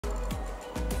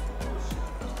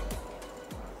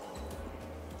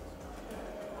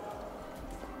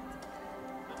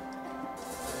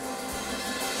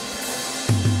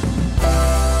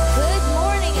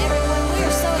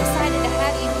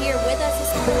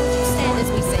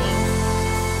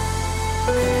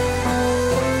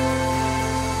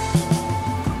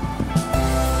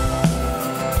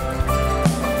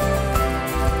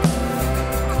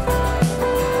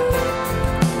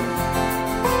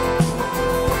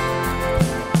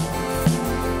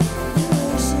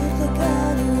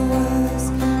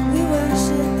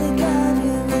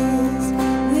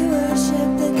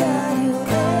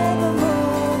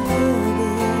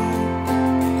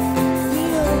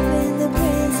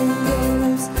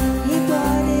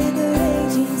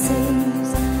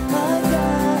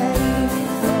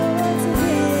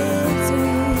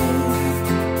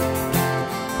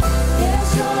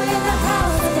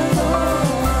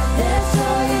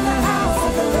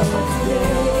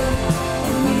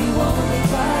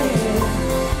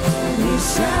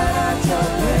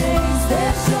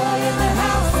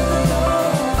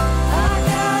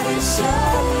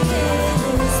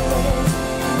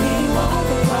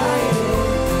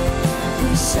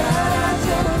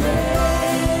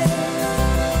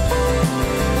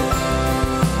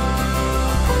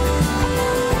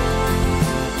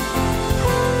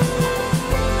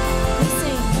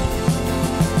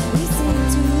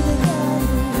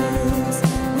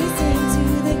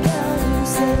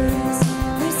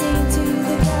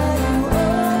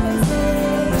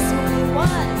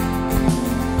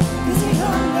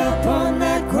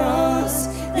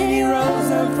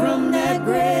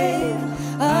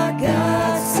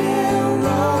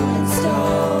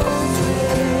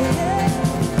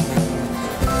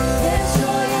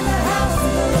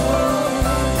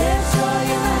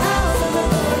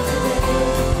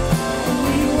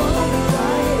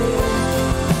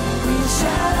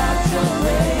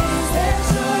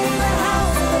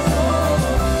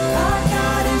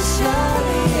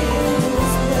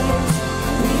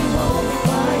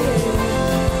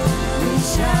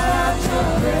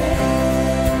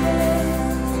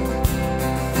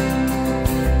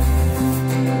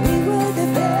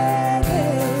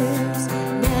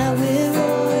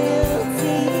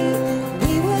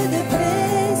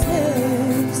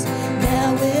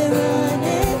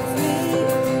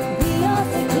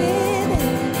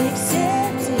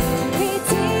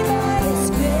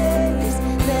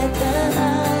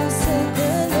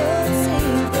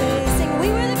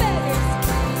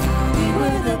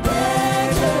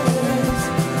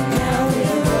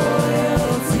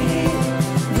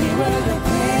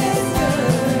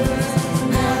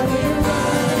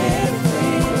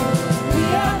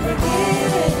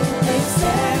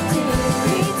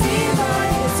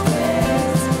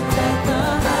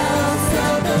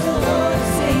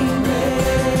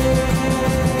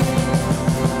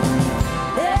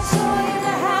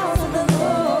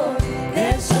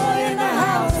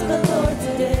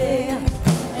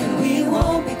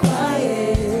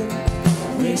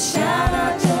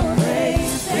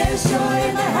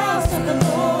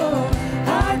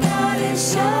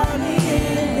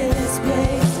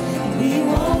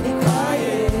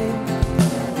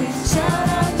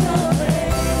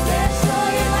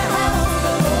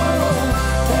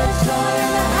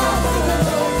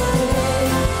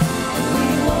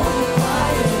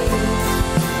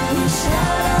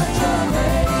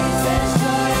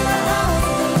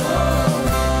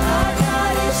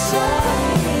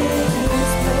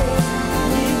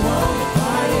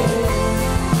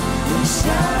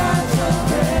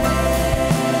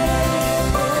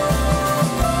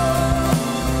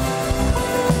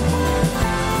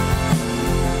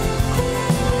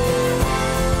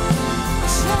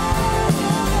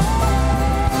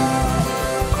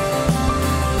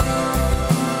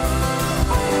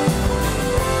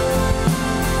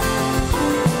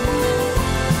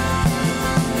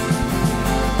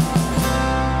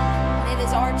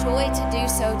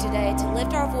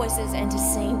voices and to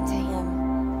sing to him.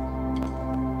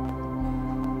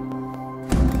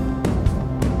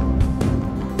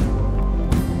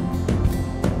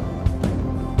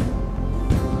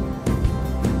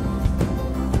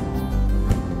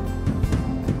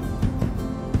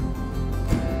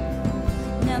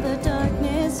 Now the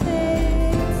darkness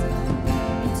fades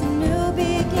into new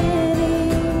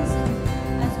beginnings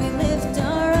as we lift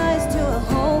our eyes to a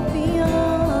hope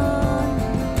beyond.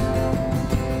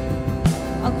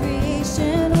 All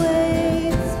creation waits.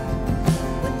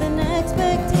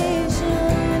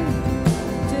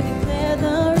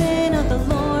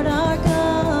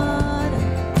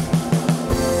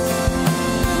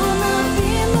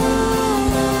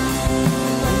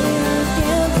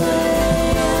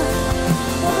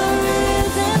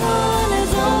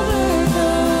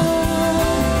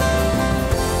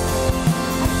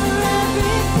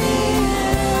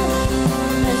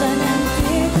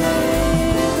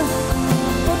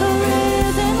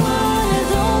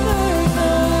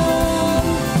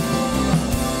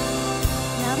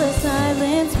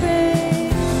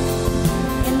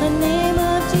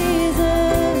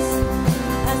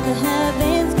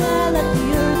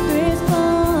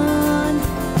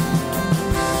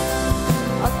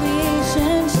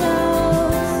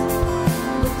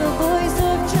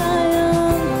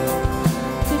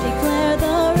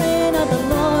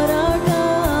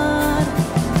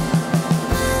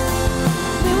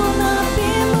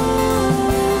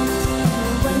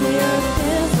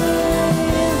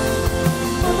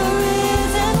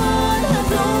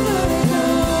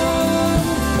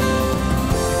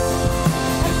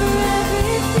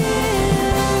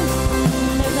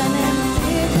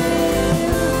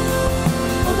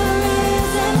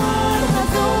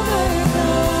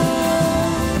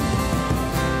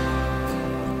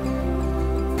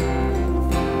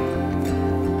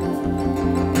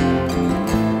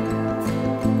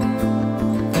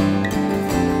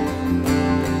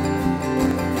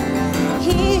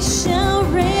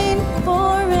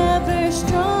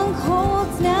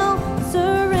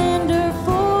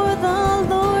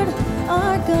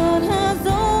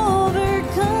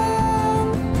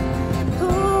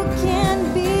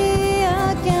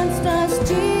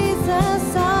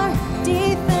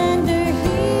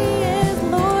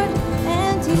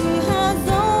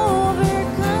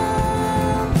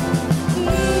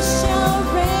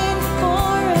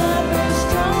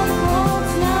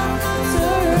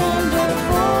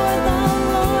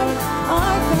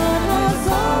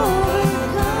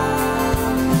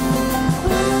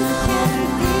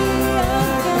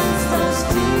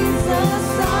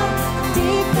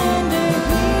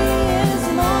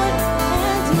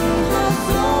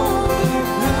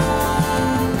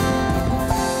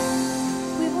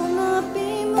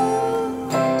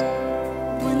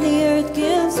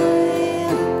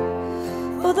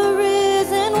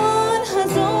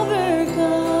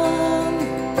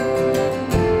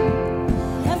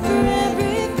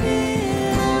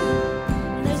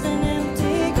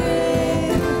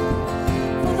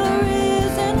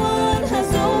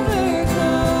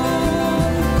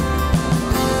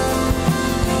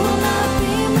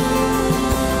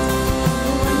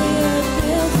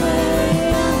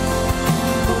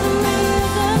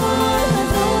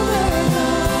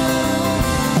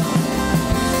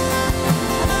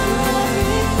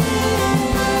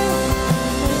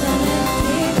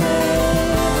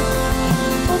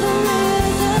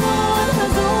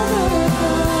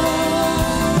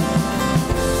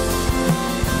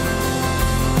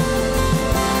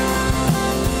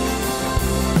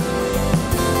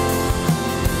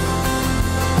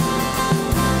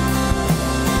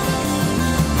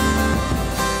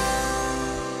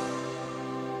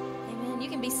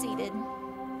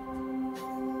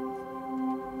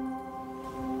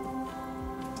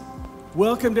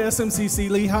 Welcome to SMCC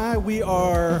Lehi. We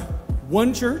are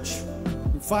one church,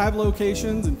 5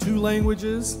 locations and 2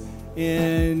 languages,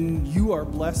 and you are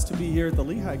blessed to be here at the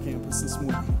Lehi campus this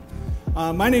morning.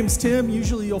 My name's Tim.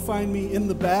 Usually you'll find me in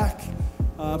the back,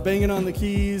 banging on the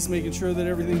keys, making sure that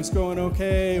everything's going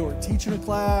okay, or teaching a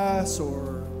class,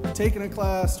 or taking a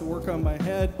class to work on my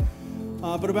head.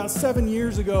 But about 7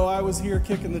 years ago, I was here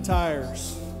kicking the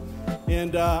tires.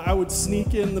 And I would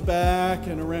sneak in the back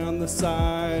and around the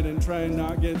side and try and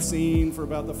not get seen for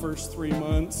about the first 3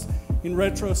 months. In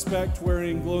retrospect,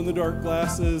 wearing glow-in-the-dark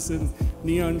glasses and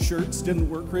neon shirts didn't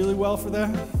work really well for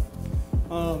that.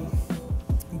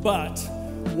 But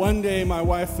one day my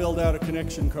wife filled out a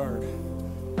connection card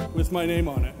with my name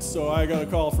on it. So I got a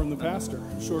call from the pastor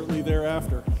shortly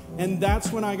thereafter. And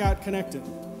that's when I got connected.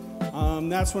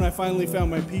 That's when I finally found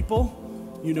my people.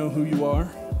 You know who you are.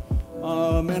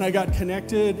 And I got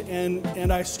connected,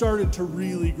 and I started to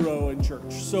really grow in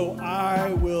church. So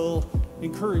I will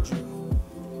encourage you.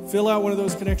 Fill out one of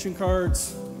those connection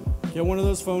cards. Get one of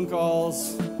those phone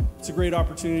calls. It's a great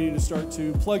opportunity to start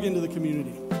to plug into the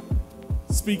community.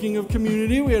 Speaking of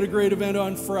community, we had a great event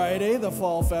on Friday, the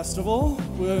Fall Festival.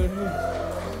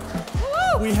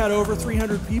 We had over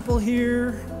 300 people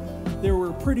here. There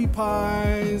were pretty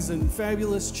pies and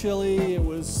fabulous chili. It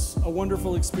was a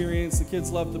wonderful experience. The kids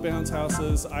loved the bounce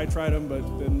houses. I tried them, but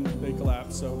then they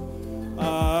collapsed. So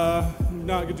I'm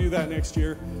not going to do that next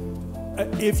year.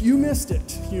 If you missed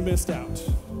it, you missed out.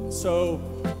 So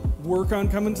work on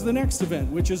coming to the next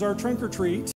event, which is our trunk or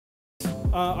treat,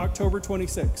 October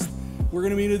 26th. We're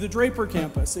going to meet at the Draper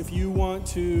campus. If you want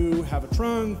to have a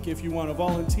trunk, if you want to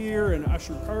volunteer and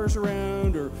usher cars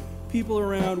around or people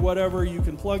around, whatever, you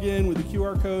can plug in with the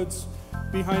QR codes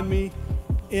behind me,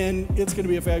 and it's going to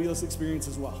be a fabulous experience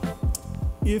as well.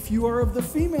 If you are of the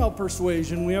female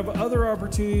persuasion, we have other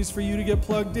opportunities for you to get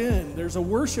plugged in. There's a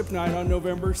worship night on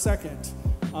November 2nd.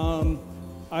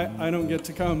 I don't get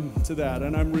to come to that,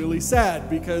 and I'm really sad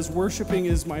because worshiping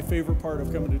is my favorite part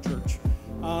of coming to church.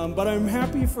 But I'm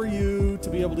happy for you to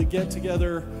be able to get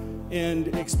together and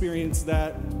experience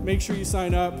that. Make sure you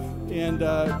sign up and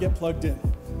get plugged in.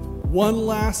 One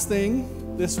last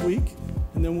thing this week,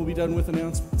 and then we'll be done with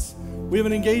announcements. We have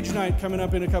an Engage Night coming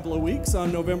up in a couple of weeks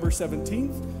on November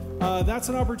 17th. That's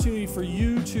an opportunity for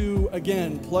you to,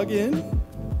 again, plug in,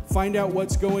 find out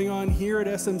what's going on here at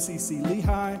SMCC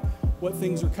Lehi, what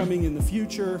things are coming in the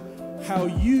future, how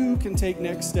you can take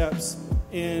next steps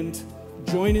and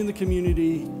join in the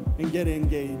community and get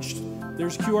engaged.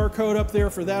 There's a QR code up there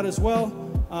for that as well.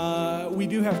 We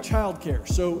do have childcare,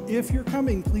 so if you're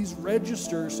coming, please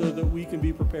register so that we can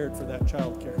be prepared for that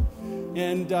childcare.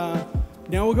 And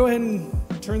now we'll go ahead and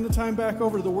turn the time back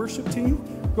over to the worship team.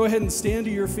 Go ahead and stand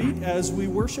to your feet as we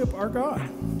worship our God.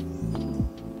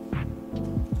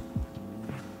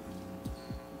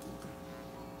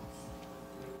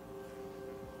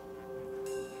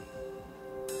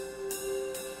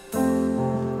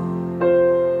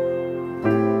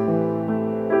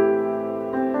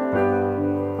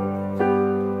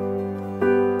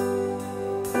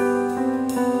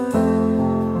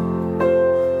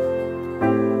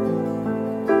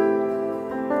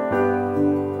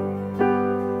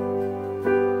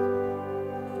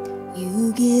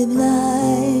 Give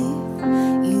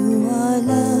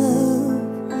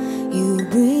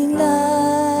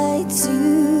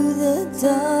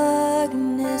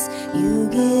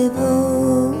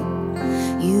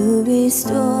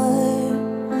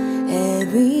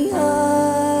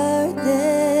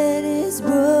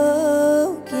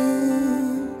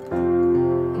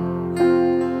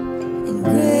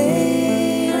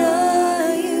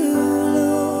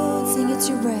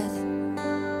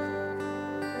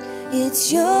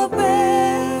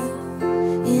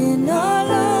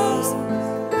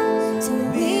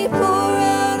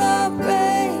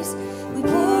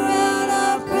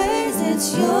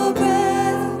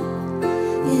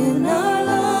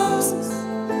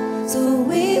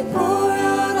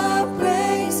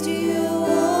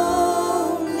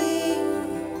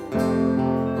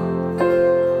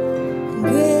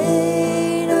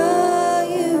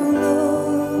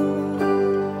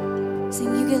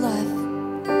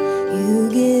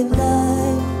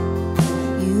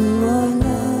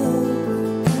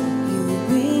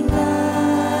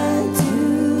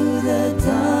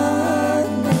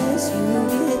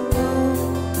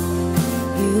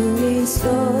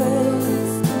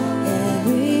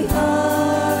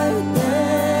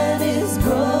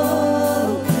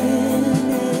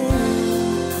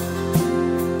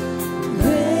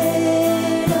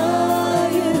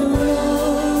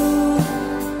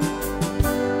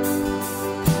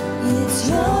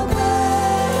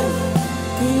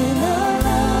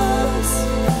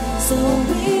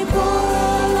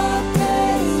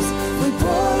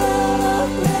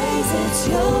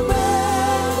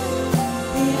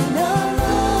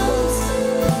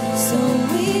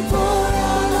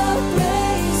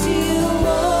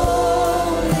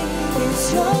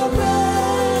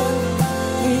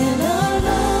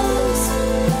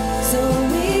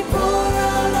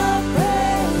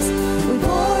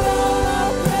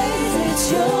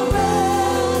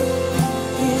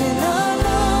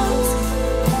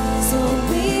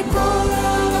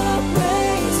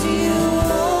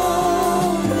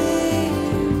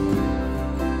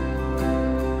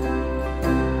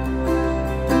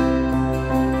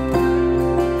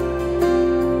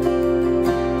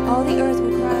all the earth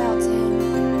would cry out to him.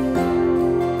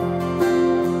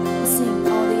 Sing,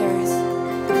 all the earth.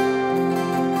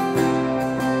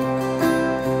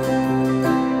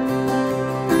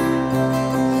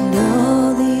 And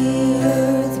all the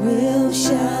earth will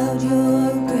shout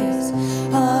your praise.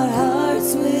 Our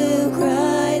hearts will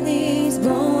cry, these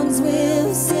bones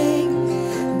will sing.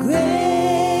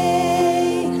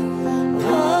 Great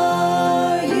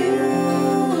are you,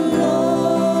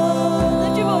 Lord.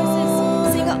 Lift your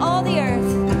voices. Sing all the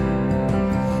earth.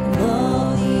 And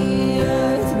all the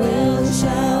earth will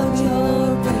shout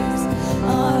your praise.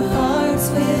 Our hearts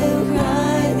will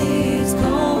cry, these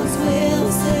bones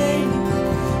will sing.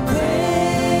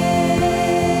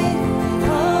 Great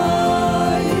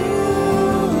are you,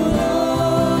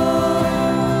 Lord.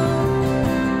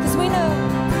 'Cause we know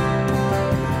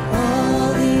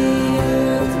all the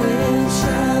earth will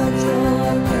shout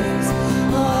your praise.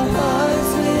 Our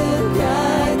hearts will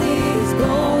cry, these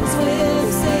bones will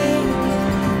sing.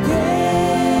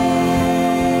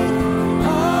 Great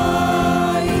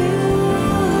are you,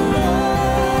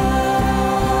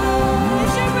 Lord.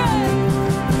 It's your breath.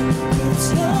 It's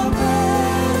your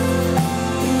breath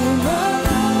in our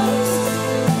lungs.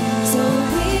 So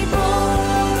we pour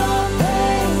out our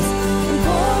praise. We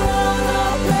pour out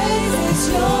our praise. It's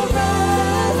your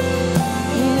breath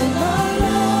in our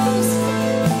lungs.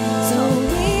 So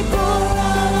we pour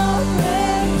out our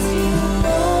praise to you,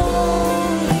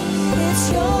 Lord. It's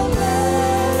your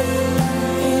breath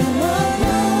in our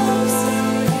lungs.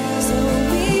 So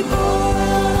we pour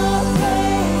out our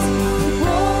praise. We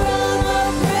pour out our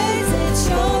praise. It's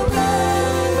your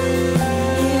breath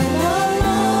in our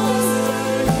lungs.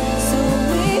 So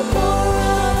we pour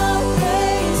out our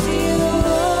praise to you,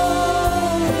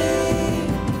 Lord.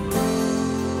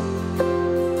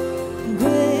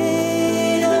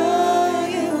 Great are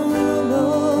you,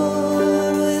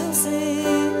 Lord, we'll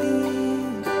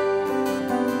sing.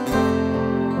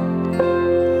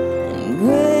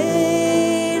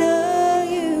 Great are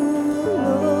you,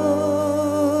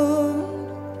 Lord.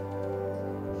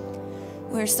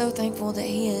 We're so thankful that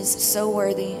He is so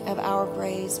worthy of our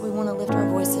praise. We want to lift our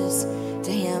voices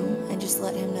to Him and just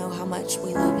let Him know how much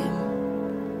we love Him.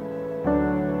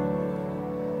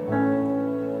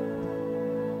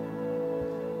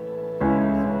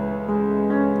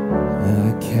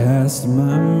 I cast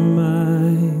my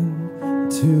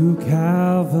mind to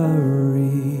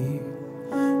Calvary,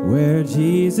 where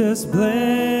Jesus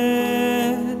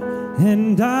bled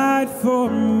and died for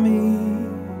me.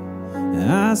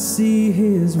 I see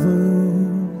His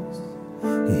wounds,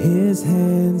 His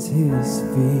hands, His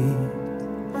feet,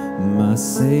 my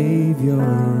Savior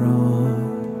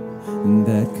on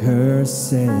that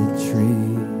cursed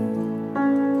tree.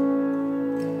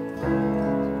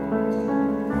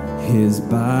 His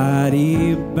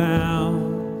body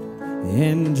bound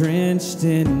and drenched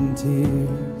in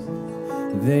tears,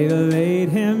 they laid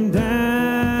Him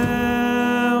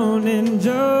down in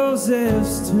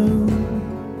Joseph's tomb,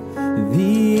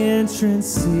 the entrance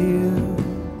sealed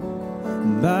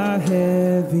by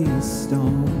heavy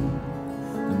stone,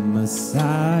 the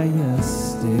Messiah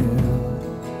still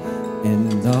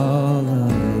and all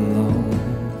alone.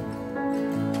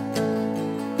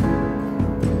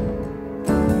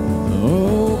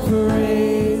 Oh,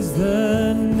 praise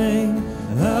the name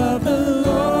of the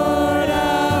Lord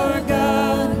our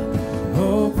God.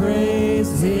 Oh,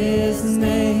 praise His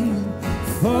name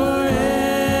forevermore.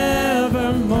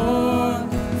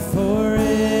 For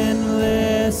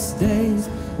endless days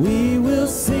we will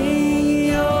sing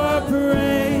your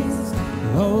praise.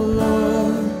 Oh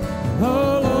Lord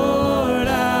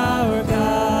our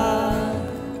God.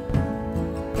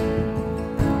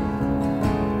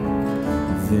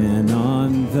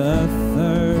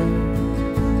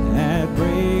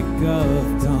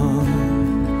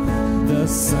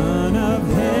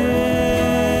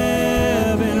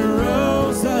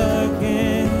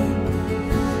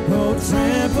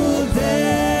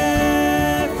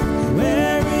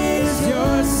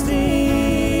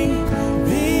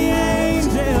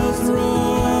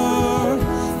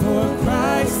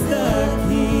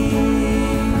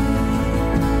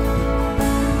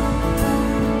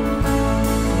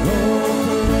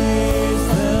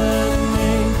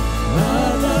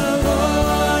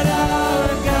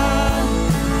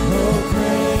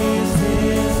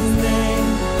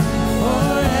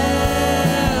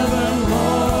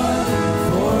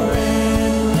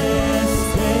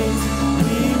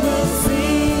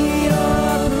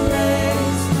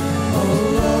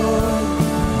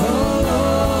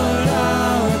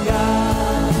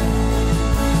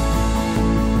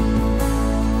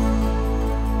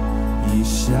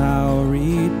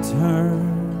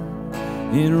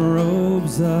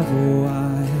 robes of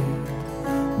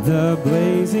white, the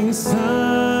blazing sun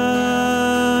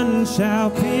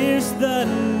shall pierce the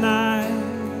night,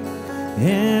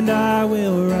 and I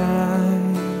will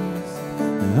rise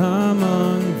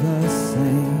among the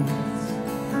saints,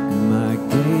 my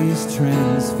gaze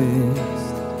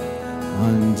transfixed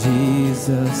on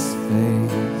Jesus'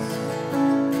 face.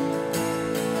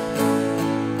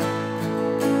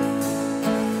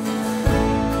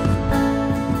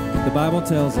 The Bible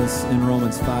tells us in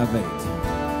Romans 5:8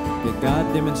 that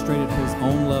God demonstrated his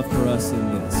own love for us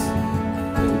in this,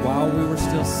 that while we were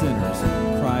still sinners,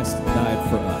 Christ died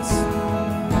for us.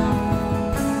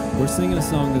 We're singing a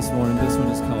song this morning. This one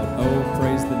is called Oh,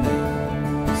 Praise the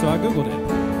Name. So I Googled it.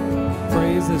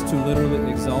 Praise is to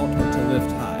literally exalt or to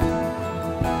lift high.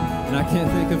 And I can't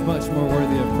think of much more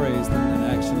worthy of praise than an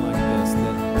action like this,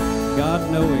 that God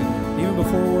knowing, even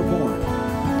before we were born,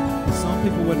 some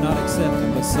people would not accept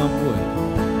him, but some would.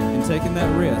 In taking that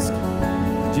risk,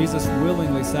 Jesus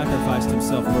willingly sacrificed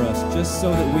himself for us just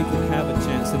so that we could have a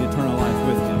chance at eternal life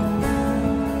with him.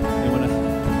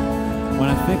 And when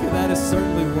I think of that, it's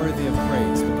certainly worthy of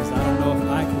praise, because I don't know if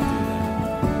I can do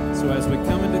that. So as we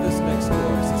come into this next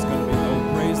chorus, it's going to be,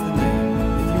 oh, praise the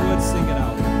name. If you would sing it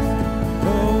out.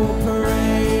 Oh,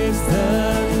 praise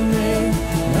the name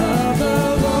of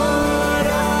the Lord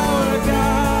our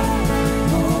God.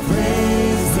 Oh,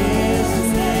 praise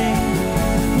his name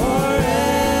forevermore.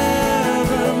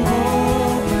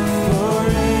 For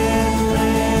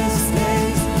endless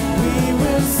days we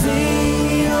will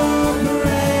sing your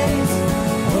praise.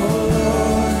 Oh,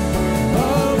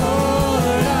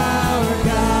 Lord our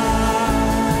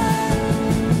God.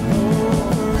 Oh,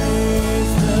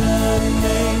 praise the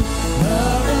name of the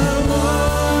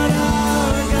Lord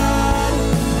our God.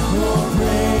 Oh,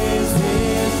 praise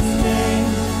his name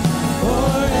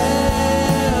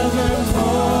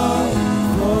forevermore.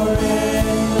 For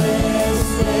endless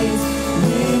days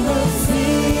we will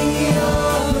sing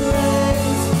your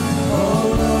praise. Oh,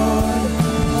 Lord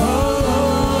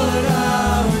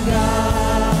our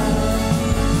God.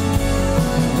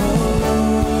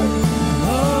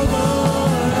 Oh,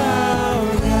 Lord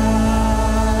our God.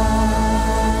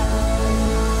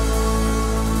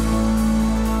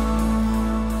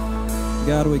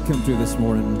 God, we come to you this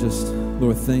morning and just,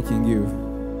 Lord, thanking you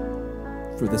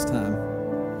for this time.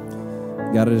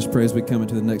 God, I just pray as we come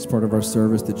into the next part of our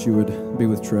service that you would be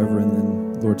with Trevor, and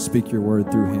then, Lord, speak your word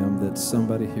through him, that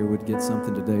somebody here would get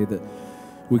something today that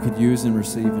we could use and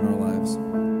receive in our lives.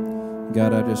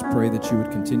 God, I just pray that you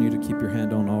would continue to keep your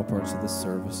hand on all parts of this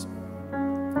service.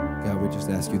 God, we just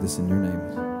ask you this in your name.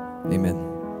 Amen.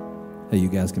 Hey, you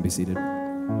guys can be seated.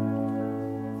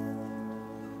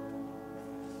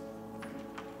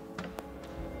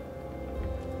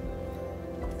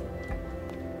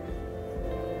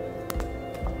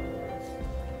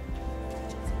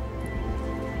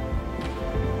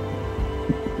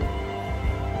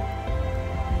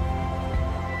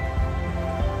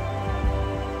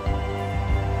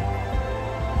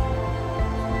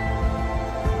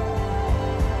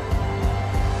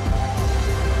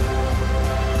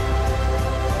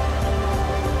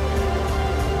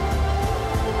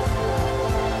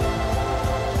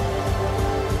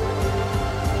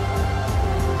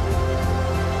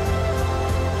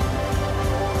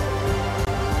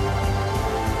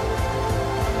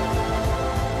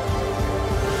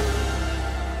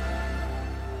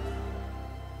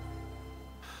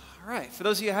 For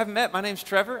those of you who haven't met, my name's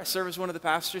Trevor. I serve as one of the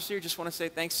pastors here. Just want to say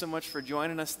thanks so much for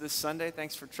joining us this Sunday.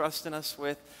 Thanks for trusting us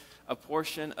with a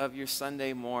portion of your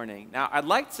Sunday morning. Now, I'd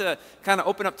like to kind of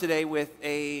open up today with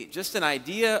just an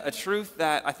idea, a truth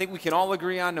that I think we can all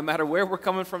agree on, no matter where we're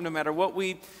coming from, no matter what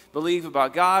we believe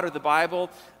about God or the Bible.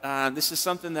 This is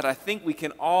something that I think we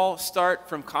can all start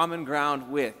from common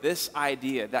ground with, this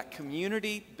idea that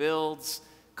community builds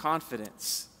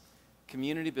confidence.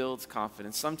 Community builds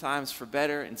confidence, sometimes for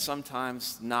better and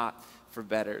sometimes not for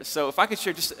better. So if I could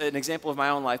share just an example of my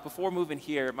own life. Before moving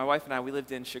here, my wife and I, we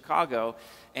lived in Chicago,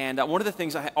 and one of the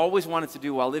things I always wanted to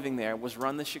do while living there was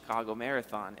run the Chicago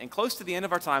Marathon. And close to the end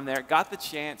of our time there, got the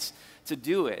chance to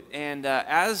do it. And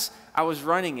as I was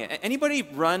running it, anybody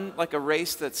run like a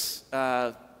race that's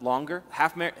longer?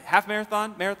 Half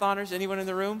marathon? Marathoners? Anyone in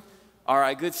the room? All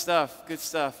right, good stuff, good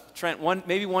stuff. Trent,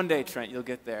 maybe one day, Trent, you'll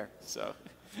get there, so...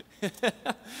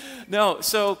 No,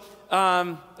 so,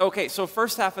 okay, so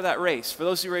first half of that race, for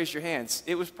those who raised your hands,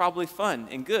 it was probably fun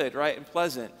and good, right, and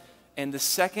pleasant. And the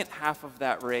second half of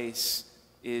that race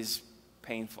is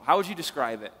painful. How would you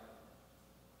describe it?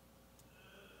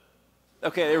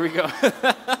 Okay, there we go.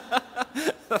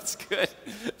 That's good.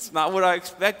 It's not what I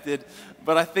expected,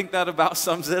 but I think that about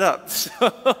sums it up.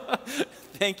 So,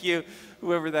 Thank you,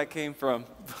 whoever that came from.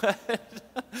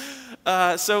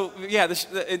 So yeah,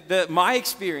 my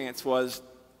experience was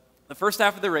the first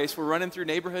half of the race, we're running through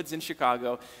neighborhoods in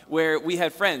Chicago where we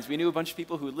had friends. We knew a bunch of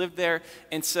people who lived there.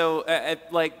 And so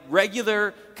at like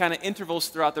regular kind of intervals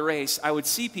throughout the race, I would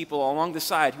see people along the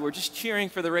side who were just cheering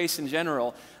for the race in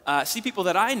general, see people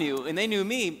that I knew and they knew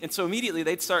me. And so immediately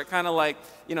they'd start kind of like,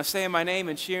 saying my name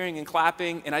and cheering and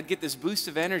clapping. And I'd get this boost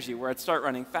of energy where I'd start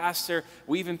running faster,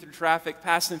 weaving through traffic,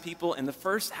 passing people. And the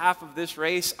first half of this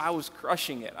race, I was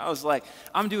crushing it. I was like,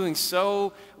 I'm doing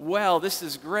so well. This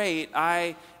is great.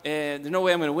 There's no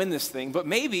way I'm going to win this thing, but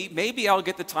maybe I'll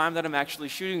get the time that I'm actually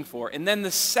shooting for. And then the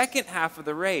second half of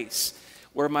the race,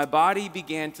 where my body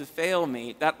began to fail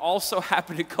me, that also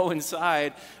happened to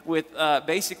coincide with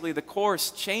basically the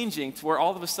course changing to where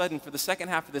all of a sudden, for the second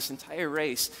half of this entire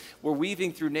race, we're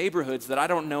weaving through neighborhoods that I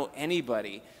don't know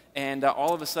anybody. And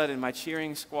all of a sudden, my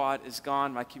cheering squad is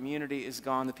gone, my community is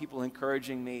gone, the people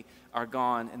encouraging me are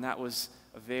gone, and that was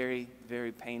a very,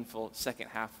 very painful second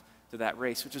half to that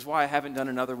race, which is why I haven't done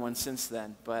another one since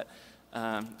then. But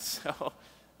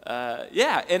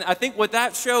yeah, and I think what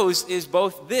that shows is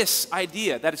both this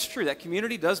idea that it's true, that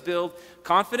community does build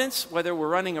confidence, whether we're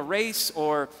running a race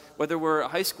or whether we're a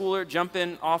high schooler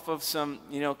jumping off of some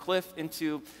cliff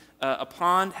into a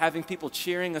pond, having people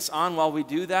cheering us on while we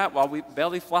do that, while we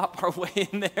belly flop our way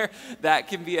in there. That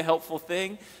can be a helpful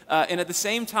thing. And at the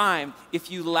same time, if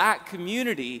you lack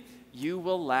community, you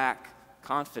will lack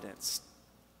confidence.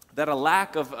 That a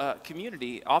lack of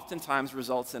community oftentimes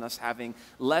results in us having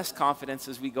less confidence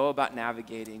as we go about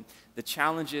navigating the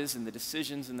challenges and the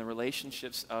decisions and the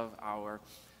relationships of our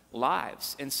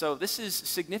lives. And so this is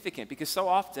significant because so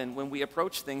often when we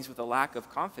approach things with a lack of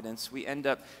confidence, we end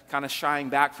up kind of shying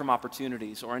back from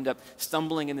opportunities or end up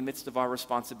stumbling in the midst of our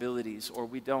responsibilities, or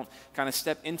we don't kind of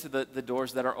step into the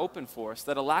doors that are open for us.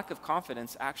 That a lack of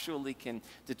confidence actually can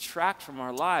detract from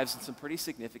our lives in some pretty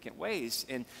significant ways.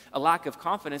 And a lack of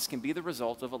confidence can be the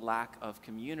result of a lack of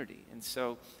community. And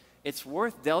so it's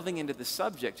worth delving into the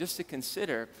subject just to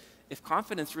consider, if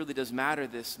confidence really does matter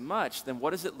this much, then what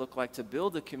does it look like to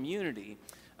build a community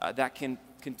that can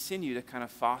continue to kind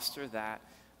of foster that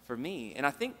for me? And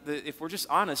I think that if we're just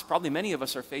honest, probably many of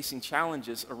us are facing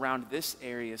challenges around this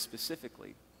area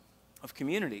specifically of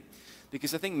community.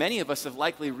 Because I think many of us have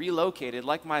likely relocated,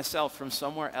 like myself, from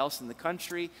somewhere else in the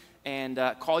country and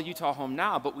call Utah home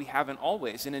now, but we haven't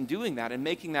always. And in doing that and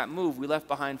making that move, we left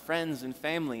behind friends and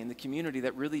family and the community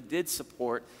that really did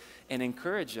support and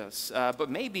encourage us. But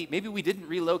maybe we didn't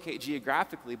relocate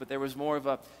geographically, but there was more of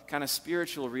a kind of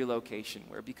spiritual relocation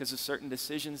where, because of certain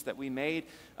decisions that we made,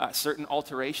 certain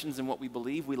alterations in what we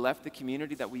believe, we left the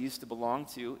community that we used to belong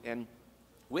to. And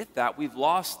with that, we've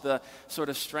lost the sort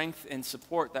of strength and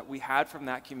support that we had from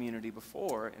that community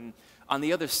before. And on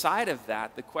the other side of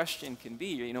that, the question can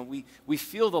be, we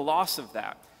feel the loss of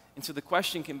that. And so the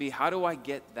question can be, how do I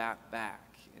get that back?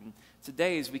 And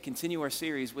today, as we continue our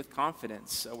series with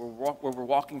confidence, where we're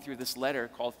walking through this letter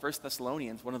called 1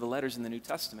 Thessalonians, one of the letters in the New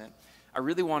Testament, I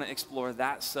really want to explore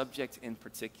that subject in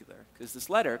particular, because this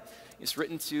letter is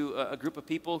written to a group of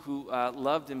people who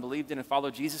loved and believed in and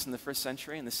followed Jesus in the first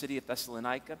century in the city of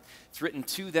Thessalonica. It's written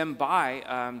to them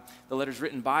by, the letter's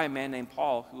written by a man named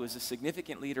Paul, who was a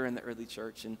significant leader in the early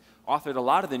church and authored a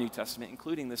lot of the New Testament,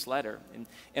 including this letter.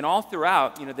 And all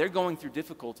throughout, they're going through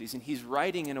difficulties, and he's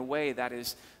writing in a way that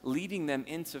is leading them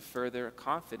into further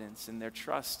confidence in their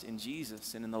trust in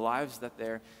Jesus and in the lives that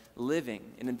they're living.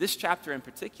 And in this chapter in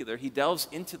particular, he delves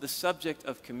into the subject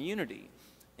of community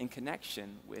in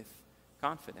connection with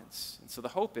confidence. And so the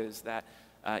hope is that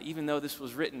even though this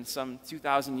was written some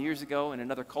 2,000 years ago in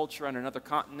another culture, on another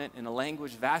continent, in a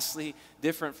language vastly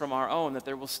different from our own, that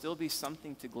there will still be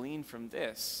something to glean from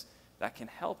this that can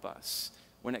help us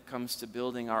when it comes to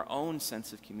building our own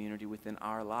sense of community within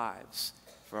our lives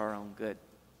for our own good.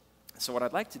 So what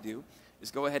I'd like to do is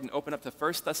go ahead and open up to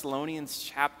 1 Thessalonians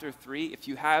chapter 3. If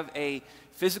you have a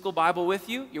physical Bible with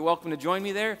you, you're welcome to join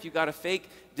me there. If you've got a fake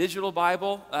digital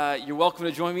Bible, you're welcome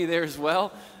to join me there as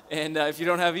well. And if you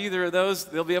don't have either of those,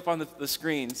 they'll be up on the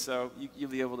screen, so you'll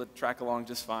be able to track along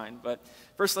just fine. But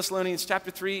 1 Thessalonians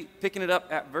chapter 3, picking it up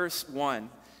at verse 1.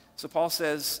 So Paul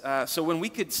says, so when we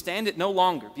could stand it no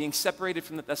longer, being separated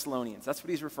from the Thessalonians, that's what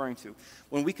he's referring to.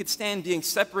 When we could stand being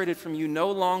separated from you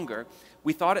no longer,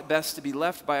 we thought it best to be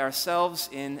left by ourselves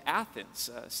in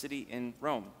Athens, a city in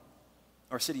Rome,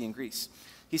 or city in Greece.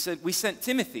 He said, we sent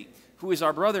Timothy, who is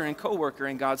our brother and co-worker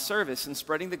in God's service in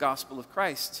spreading the gospel of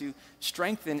Christ, to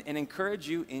strengthen and encourage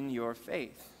you in your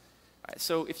faith. Right,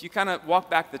 so if you kind of walk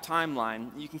back the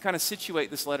timeline, you can kind of situate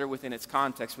this letter within its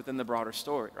context, within the broader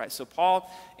story, right? So Paul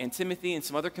and Timothy and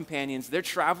some other companions, they're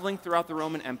traveling throughout the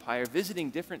Roman Empire,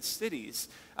 visiting different cities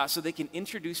so they can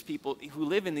introduce people who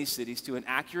live in these cities to an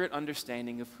accurate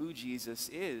understanding of who Jesus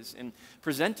is and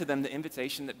present to them the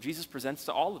invitation that Jesus presents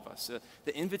to all of us,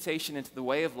 the invitation into the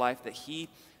way of life that he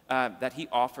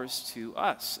offers to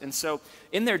us. And so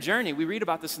in their journey, we read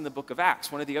about this in the book of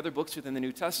Acts, one of the other books within the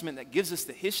New Testament that gives us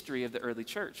the history of the early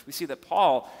church. We see that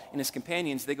Paul and his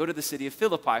companions, they go to the city of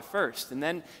Philippi first, and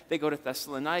then they go to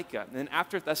Thessalonica. And then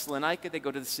after Thessalonica, they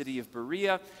go to the city of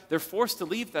Berea. They're forced to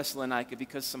leave Thessalonica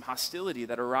because some hostility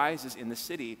that arises in the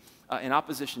city in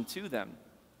opposition to them.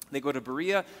 They go to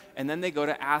Berea, and then they go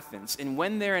to Athens. And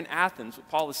when they're in Athens, what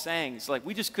Paul is saying is like,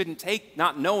 we just couldn't take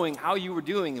not knowing how you were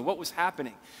doing and what was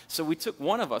happening. So we took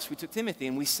Timothy,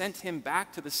 and we sent him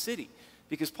back to the city.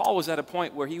 Because Paul was at a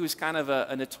point where he was kind of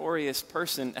a notorious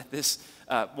person at this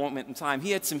moment in time.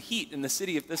 He had some heat in the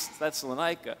city of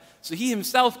Thessalonica. So he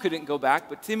himself couldn't go back,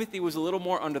 but Timothy was a little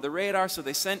more under the radar, so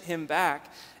they sent him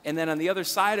back. And then on the other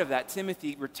side of that,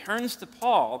 Timothy returns to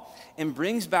Paul and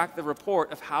brings back the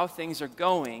report of how things are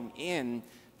going in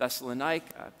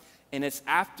Thessalonica. And it's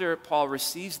after Paul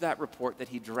receives that report that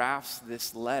he drafts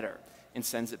this letter and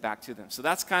sends it back to them. So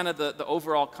that's kind of the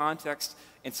overall context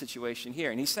and situation here.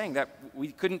 And he's saying that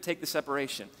we couldn't take the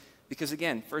separation because,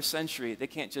 again, first century, they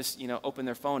can't just, open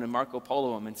their phone and Marco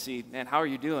Polo them and see, man, how are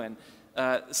you doing?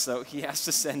 So he has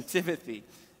to send Timothy.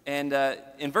 And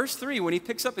in verse 3, when he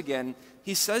picks up again,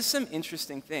 he says some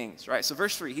interesting things, right? So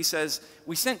verse 3, he says,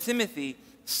 we sent Timothy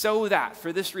so that,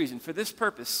 for this reason, for this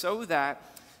purpose, so that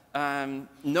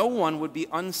no one would be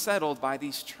unsettled by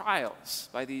these trials,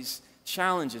 by these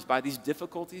challenges, by these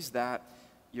difficulties that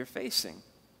you're facing.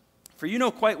 For you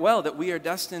know quite well that we are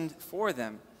destined for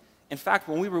them. In fact,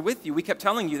 when we were with you, we kept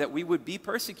telling you that we would be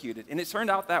persecuted, and it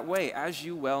turned out that way, as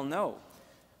you well know.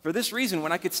 For this reason,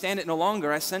 when I could stand it no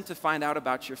longer, I sent to find out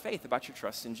about your faith, about your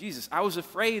trust in Jesus. I was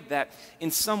afraid that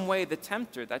in some way the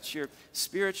tempter, that's your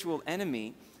spiritual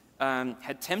enemy,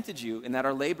 had tempted you, and that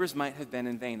our labors might have been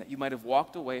in vain, that you might have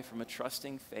walked away from a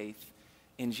trusting faith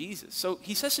in Jesus. So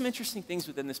he says some interesting things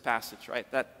within this passage, right?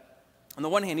 That on the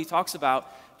one hand, he talks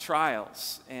about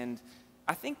trials, and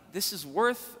I think this is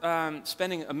worth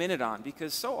spending a minute on,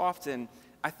 because so often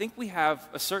I think we have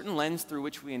a certain lens through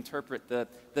which we interpret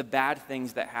the bad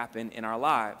things that happen in our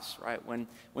lives, right? When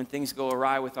things go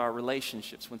awry with our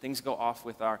relationships, when things go off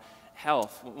with our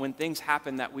health, when things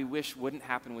happen that we wish wouldn't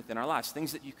happen within our lives,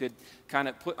 things that you could kind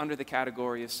of put under the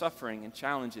category of suffering and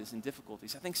challenges and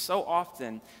difficulties. I think so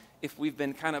often, if we've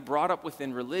been kind of brought up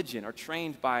within religion or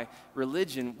trained by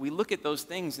religion, we look at those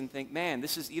things and think, man,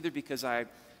 this is either because I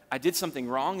did something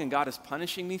wrong and God is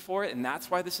punishing me for it, and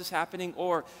that's why this is happening,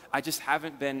 or I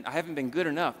haven't been good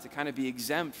enough to kind of be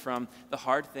exempt from the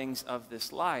hard things of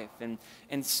this life.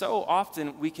 And so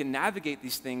often we can navigate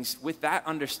these things with that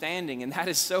understanding, and that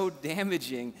is so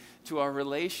damaging to our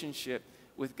relationship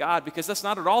with God, because that's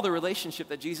not at all the relationship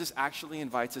that Jesus actually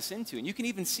invites us into. And you can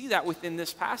even see that within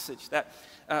this passage, that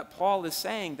Paul is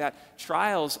saying that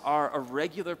trials are a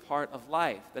regular part of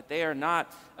life, that they are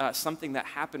not something that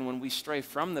happen when we stray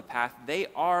from the path. They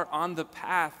are on the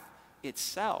path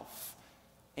itself.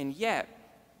 And yet,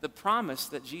 the promise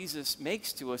that Jesus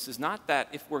makes to us is not that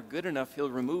if we're good enough,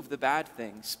 he'll remove the bad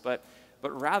things, but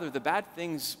rather the bad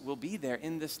things will be there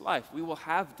in this life. We will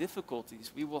have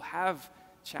difficulties. We will have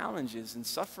challenges, and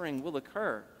suffering will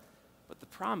occur, but the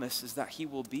promise is that he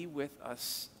will be with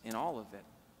us in all of it,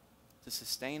 to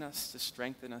sustain us, to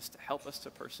strengthen us, to help us to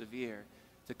persevere,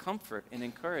 to comfort and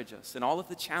encourage us in all of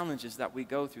the challenges that we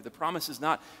go through. The promise is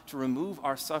not to remove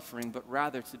our suffering, but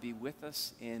rather to be with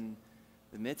us in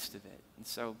the midst of it. And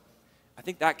so I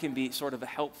think that can be sort of a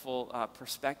helpful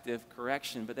perspective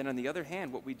correction. But then on the other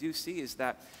hand, what we do see is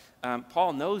that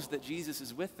Paul knows that Jesus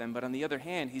is with them, but on the other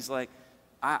hand, he's like,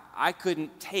 I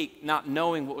couldn't take not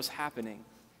knowing what was happening.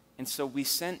 And so we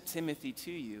sent Timothy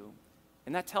to you.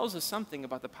 And that tells us something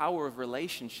about the power of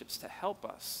relationships to help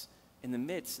us in the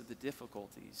midst of the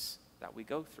difficulties that we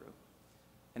go through.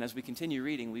 And as we continue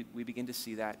reading, we begin to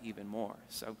see that even more.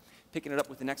 So picking it up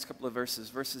with the next couple of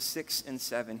verses 6 and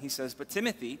 7, he says, "But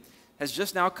Timothy has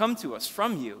just now come to us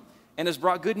from you and has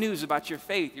brought good news about your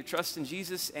faith, your trust in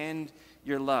Jesus, and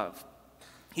your love.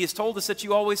 He has told us that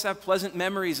you always have pleasant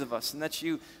memories of us and that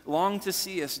you long to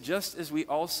see us just as we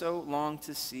also long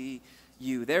to see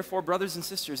you. Therefore, brothers and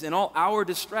sisters, in all our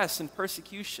distress and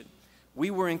persecution,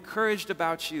 we were encouraged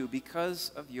about you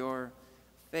because of your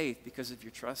faith, because of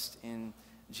your trust in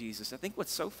Jesus." I think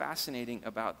what's so fascinating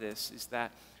about this is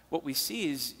that what we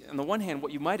see is, on the one hand,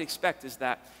 what you might expect is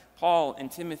that Paul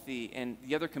and Timothy and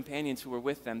the other companions who were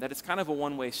with them, that it's kind of a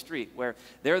one-way street where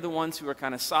they're the ones who are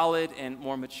kind of solid and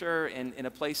more mature and in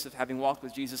a place of having walked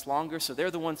with Jesus longer. So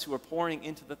they're the ones who are pouring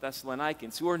into the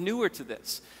Thessalonians who are newer to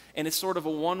this. And it's sort of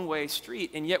a one-way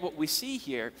street. And yet what we see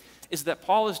here is that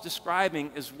Paul is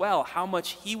describing as well how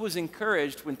much he was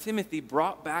encouraged when Timothy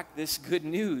brought back this good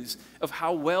news of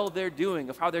how well they're doing,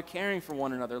 of how they're caring for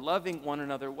one another, loving one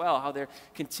another well, how they're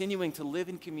continuing to live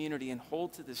in community and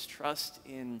hold to this trust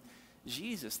in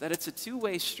Jesus, that it's a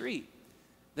two-way street.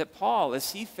 That Paul,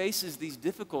 as he faces these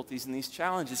difficulties and these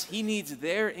challenges, he needs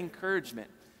their encouragement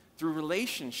through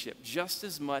relationship just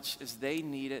as much as they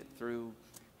need it through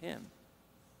him.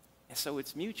 And so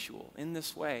it's mutual in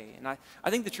this way. And I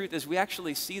think the truth is we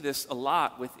actually see this a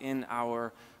lot within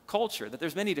our culture, that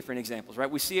there's many different examples, right?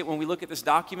 We see it when we look at this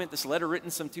document, this letter written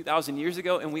some 2,000 years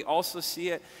ago, and we also see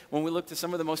it when we look to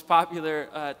some of the most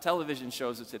popular television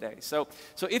shows of today. So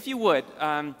if you would,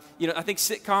 I think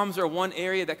sitcoms are one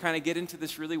area that kind of get into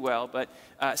this really well, but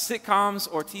sitcoms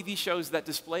or TV shows that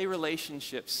display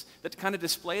relationships, that kind of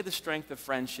display the strength of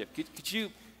friendship. Could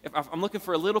you, if I'm looking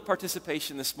for a little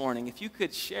participation this morning, if you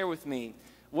could share with me,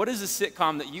 what is a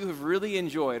sitcom that you have really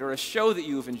enjoyed or a show that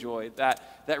you have enjoyed that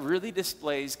really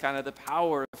displays kind of the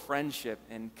power of friendship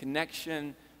and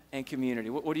connection and community?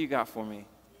 What do you got for me?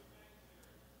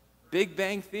 Big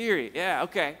Bang Theory. Yeah,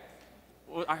 okay.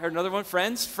 Well, I heard another one.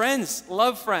 Friends. Friends.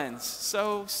 Love Friends.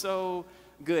 So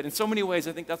good. In so many ways,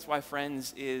 I think that's why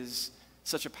Friends is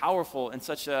such a powerful and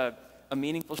such a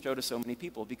meaningful show to so many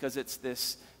people, because it's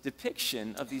this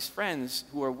depiction of these friends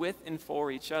who are with and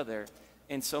for each other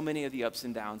in so many of the ups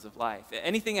and downs of life.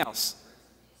 Anything else?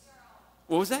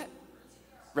 What was that?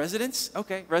 Residence?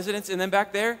 Okay, Residence. And then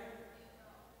back there?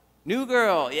 New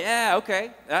Girl. Yeah,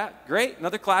 okay. Great.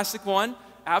 Another classic one.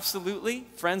 Absolutely.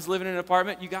 Friends living in an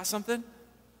apartment. You got something?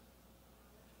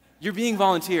 You're being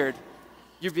volunteered.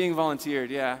 You're being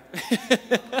volunteered, yeah.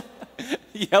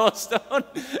 Yellowstone?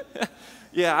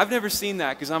 Yeah, I've never seen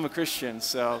that because I'm a Christian,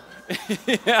 so.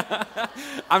 Yeah.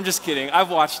 I'm just kidding. I've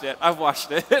watched it.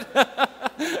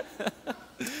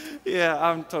 Yeah,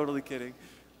 I'm totally kidding.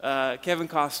 Kevin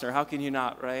Costner, how can you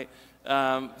not, right?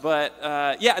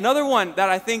 Yeah, another one that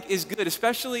I think is good,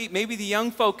 especially maybe the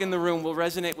young folk in the room will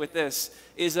resonate with this,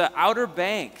 is Outer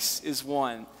Banks is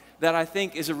one that I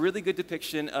think is a really good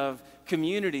depiction of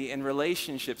community and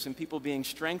relationships and people being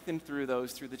strengthened through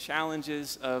those, through the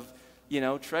challenges of,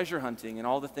 treasure hunting and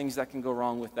all the things that can go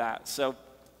wrong with that. So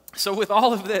with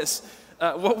all of this,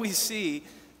 what we see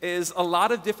is a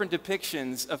lot of different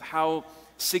depictions of how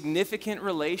significant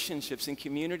relationships and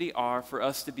community are for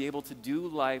us to be able to do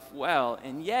life well.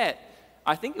 And yet,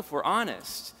 I think if we're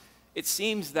honest, it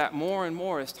seems that more and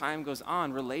more as time goes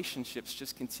on, relationships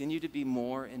just continue to be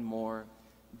more and more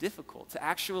difficult to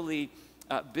actually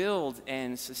build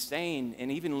and sustain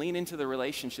and even lean into the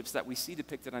relationships that we see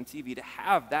depicted on TV. To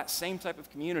have that same type of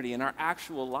community in our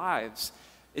actual lives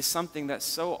is something that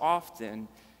so often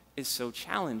is so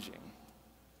challenging.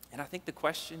 And I think the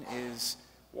question is,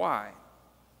 why?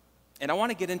 And I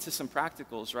want to get into some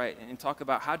practicals, right, and talk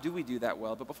about how do we do that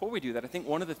well. But before we do that, I think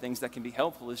one of the things that can be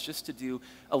helpful is just to do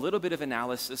a little bit of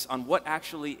analysis on what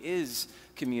actually is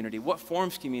community, what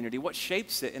forms community, what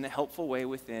shapes it in a helpful way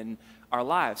within our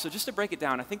lives. So just to break it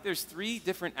down, I think there's 3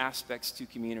 different aspects to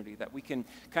community that we can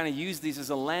kind of use these as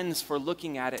a lens for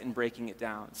looking at it and breaking it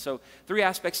down. So 3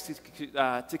 aspects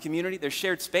to community. There's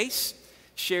shared space,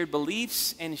 shared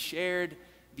beliefs, and shared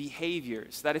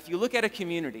behaviors. That if you look at a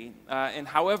community and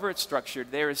however it's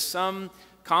structured, there is some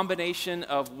combination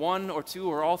of 1 or 2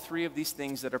 or all 3 of these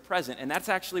things that are present. And that's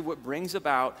actually what brings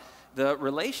about the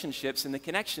relationships and the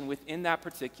connection within that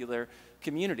particular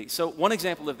community. So one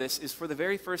example of this is for the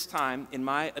very first time in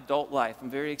my adult life, I'm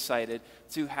very excited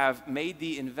to have made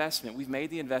the investment. We've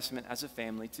made the investment as a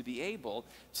family to be able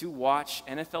to watch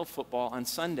NFL football on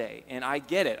Sunday. And I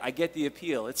get it. I get the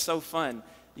appeal. It's so fun.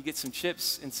 You get some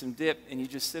chips and some dip, and you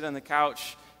just sit on the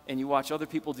couch, and you watch other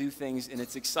people do things, and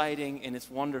it's exciting, and it's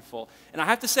wonderful. And I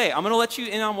have to say, I'm going to let you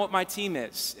in on what my team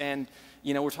is. And,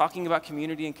 we're talking about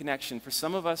community and connection. For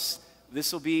some of us,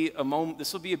 this will be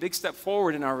a big step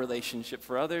forward in our relationship.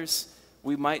 For others,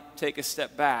 we might take a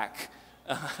step back.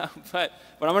 But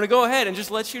I'm going to go ahead and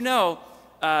just let you know.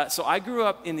 So I grew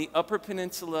up in the Upper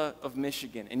Peninsula of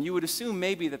Michigan, and you would assume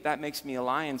maybe that makes me a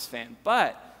Lions fan.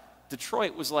 But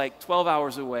Detroit was like 12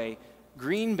 hours away.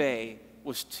 Green Bay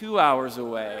was 2 hours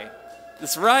away.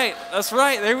 That's right.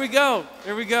 There we go.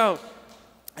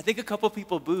 I think a couple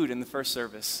people booed in the first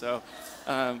service. So,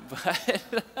 but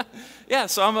yeah.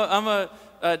 So I'm a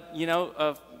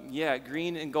yeah,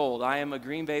 green and gold. I am a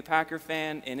Green Bay Packer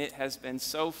fan, and it has been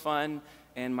so fun.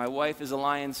 And my wife is a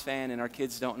Lions fan, and our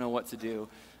kids don't know what to do.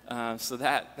 So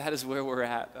that is where we're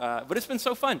at. But it's been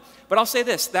so fun. But I'll say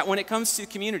this, that when it comes to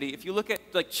community, if you look at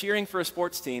like cheering for a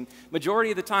sports team,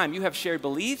 majority of the time you have shared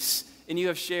beliefs and you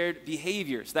have shared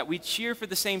behaviors, that we cheer for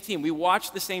the same team. We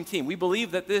watch the same team. We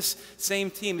believe that this same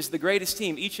team is the greatest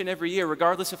team each and every year,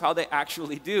 regardless of how they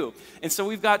actually do. And so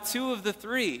we've got two of the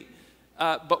three,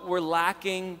 but we're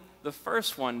lacking the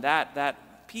first one,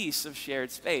 that piece of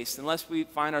shared space, unless we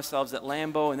find ourselves at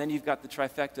Lambeau, and then you've got the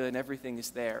trifecta and everything is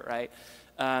there, right?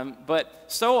 But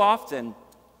so often,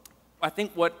 I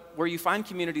think where you find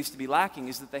communities to be lacking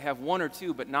is that they have one or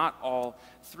two, but not all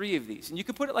three of these. And you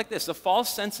could put it like this, a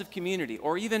false sense of community,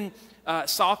 or even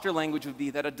softer language would be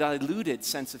that a diluted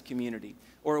sense of community,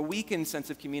 or a weakened sense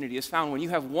of community is found when you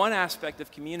have one aspect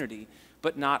of community,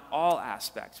 but not all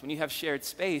aspects. When you have shared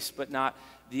space, but not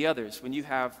the others. When you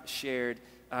have shared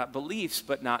beliefs,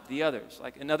 but not the others.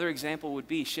 Like another example would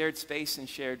be shared space and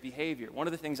shared behavior. One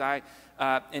of the things I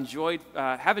have enjoyed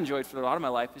for a lot of my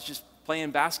life is just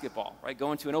playing basketball, right?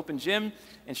 Going to an open gym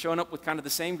and showing up with kind of the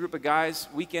same group of guys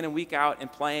week in and week out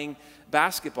and playing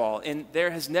basketball. And there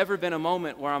has never been a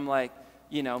moment where I'm like,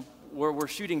 where we're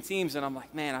shooting teams and I'm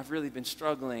like, man, I've really been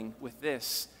struggling with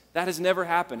this. That has never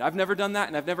happened. I've never done that,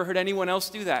 and I've never heard anyone else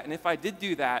do that. And if I did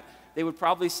do that, they would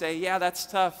probably say, yeah, that's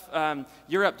tough.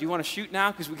 You're up. Do you want to shoot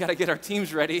now? Because we got to get our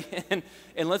teams ready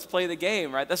and let's play the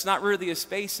game, right? That's not really a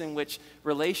space in which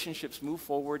relationships move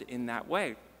forward in that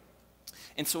way.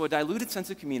 And so a diluted sense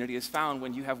of community is found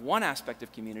when you have one aspect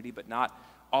of community, but not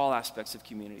all aspects of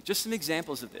community. Just some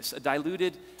examples of this,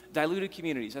 diluted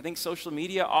communities. I think social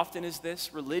media often is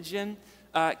this. Religion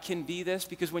can be this,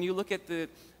 because when you look at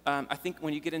I think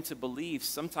when you get into beliefs,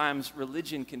 sometimes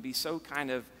religion can be so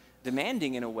kind of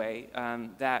demanding in a way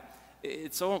that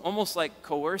it's almost like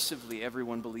coercively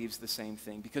everyone believes the same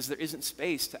thing, because there isn't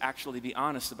space to actually be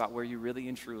honest about where you really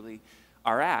and truly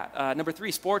are at. Number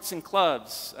 3, sports and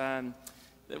clubs.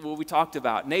 What we talked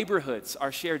about. Neighborhoods are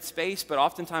shared space, but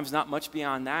oftentimes not much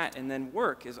beyond that. And then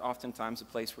work is oftentimes a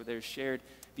place where there's shared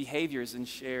behaviors and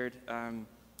shared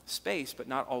space, but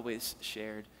not always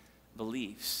shared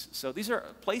beliefs. So these are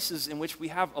places in which we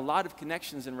have a lot of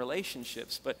connections and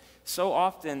relationships, but so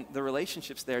often the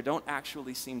relationships there don't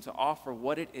actually seem to offer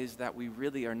what it is that we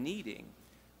really are needing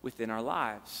within our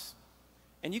lives.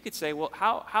 And you could say, well,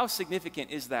 how significant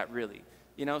is that really?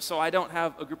 So I don't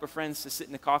have a group of friends to sit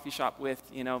in a coffee shop with,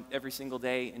 every single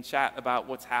day and chat about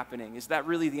what's happening. Is that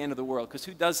really the end of the world? Because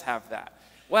who does have that?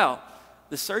 Well,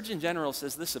 the Surgeon General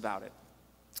says this about it.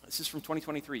 This is from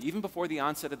 2023, even before the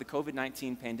onset of the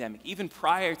COVID-19 pandemic, even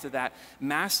prior to that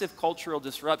massive cultural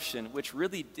disruption, which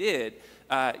really did,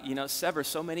 sever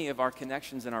so many of our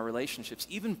connections and our relationships.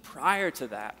 Even prior to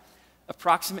that,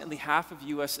 approximately half of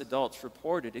U.S. adults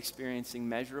reported experiencing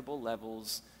measurable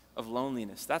levels of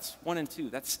loneliness. That's 1 in 2.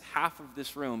 That's half of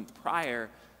this room prior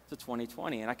to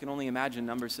 2020, and I can only imagine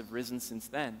numbers have risen since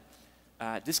then.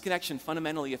 Disconnection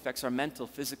fundamentally affects our mental,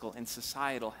 physical, and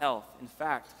societal health. In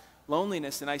fact,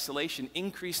 loneliness and isolation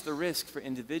increase the risk for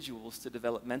individuals to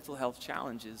develop mental health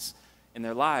challenges in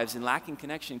their lives, and lacking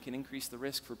connection can increase the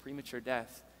risk for premature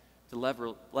death to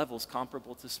levels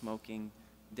comparable to smoking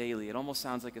daily. It almost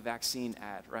sounds like a vaccine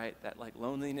ad, right? That like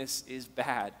loneliness is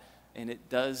bad and it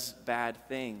does bad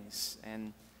things.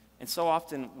 And so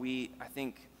often we, I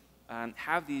think,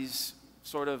 have these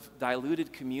sort of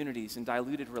diluted communities and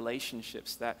diluted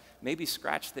relationships that maybe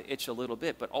scratch the itch a little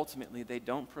bit, but ultimately they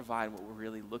don't provide what we're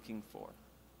really looking for.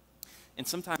 And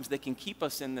sometimes they can keep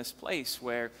us in this place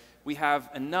where we have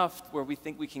enough where we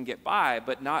think we can get by,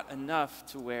 but not enough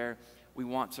to where we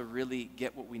want to really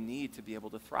get what we need to be able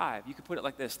to thrive. You could put it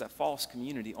like this, that false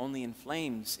community only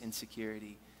inflames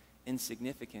insecurity,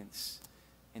 insignificance,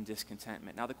 and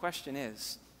discontentment. Now the question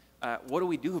is, what do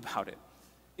we do about it?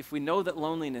 If we know that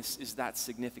loneliness is that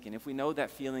significant, if we know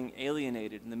that feeling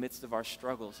alienated in the midst of our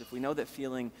struggles, if we know that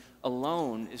feeling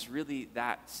alone is really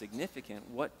that significant,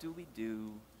 what do we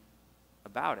do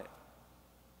about it?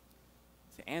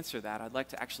 To answer that, I'd like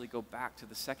to actually go back to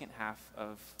the second half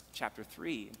of chapter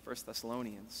 3 in 1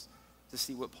 Thessalonians to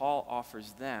see what Paul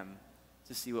offers them,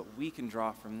 to see what we can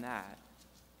draw from that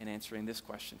in answering this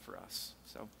question for us.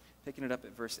 So, picking it up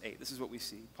at verse 8, this is what we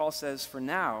see. Paul says, "For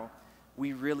now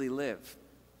we really live,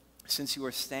 since you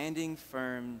are standing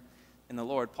firm in the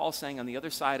Lord." Paul's saying on the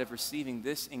other side of receiving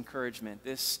this encouragement,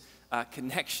 this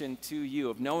connection to you,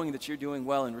 of knowing that you're doing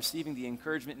well and receiving the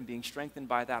encouragement and being strengthened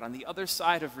by that, on the other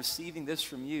side of receiving this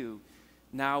from you,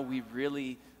 now we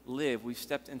really live. We've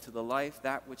stepped into the life,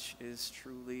 that which is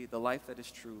truly, the life that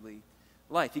is truly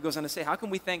life. He goes on to say, how can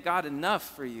we thank God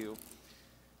enough for you?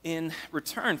 in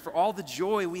return for all the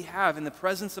joy we have in the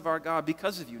presence of our God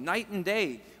because of you. Night and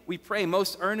day, we pray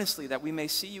most earnestly that we may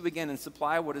see you again and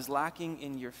supply what is lacking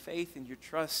in your faith and your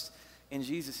trust in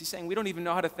Jesus. He's saying we don't even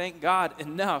know how to thank God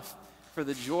enough for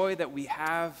the joy that we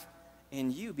have in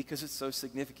you because it's so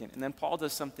significant. And then Paul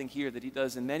does something here that he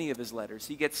does in many of his letters.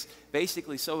 He gets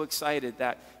basically so excited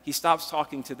that he stops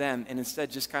talking to them and instead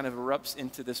just kind of erupts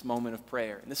into this moment of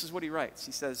prayer. And this is what he writes.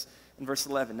 He says in verse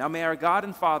 11, "Now may our God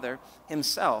and Father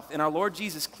himself and our Lord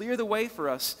Jesus clear the way for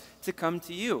us to come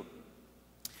to you."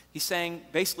 He's saying,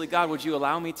 basically, God, would you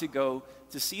allow me to go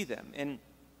to see them? And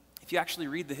if you actually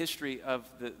read the history of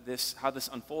how this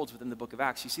unfolds within the book of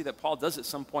Acts, you see that Paul does at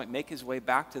some point make his way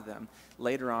back to them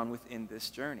later on within this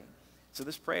journey. So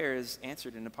this prayer is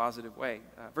answered in a positive way.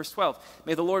 Verse 12,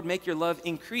 "May the Lord make your love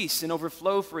increase and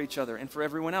overflow for each other and for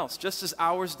everyone else, just as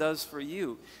ours does for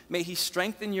you. May he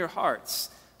strengthen your hearts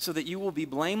so that you will be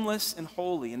blameless and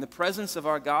holy in the presence of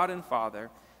our God and Father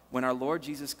when our Lord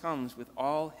Jesus comes with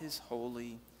all his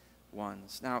holy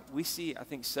ones." Now, we see, I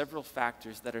think, several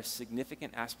factors that are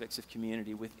significant aspects of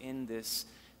community within this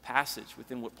passage,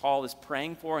 within what Paul is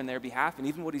praying for in their behalf, and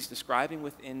even what he's describing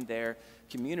within their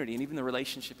community, and even the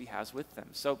relationship he has with them.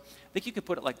 So I think you could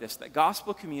put it like this, that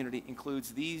gospel community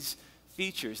includes these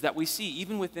features that we see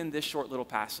even within this short little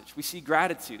passage. We see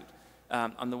gratitude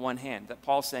on the one hand, that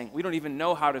Paul's saying, we don't even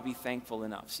know how to be thankful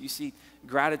enough. So you see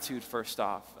gratitude first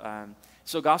off.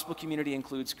 So gospel community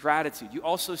includes gratitude. You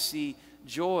also see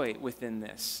joy within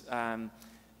this,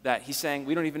 that he's saying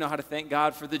we don't even know how to thank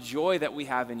God for the joy that we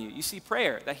have in you. You see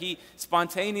prayer, that he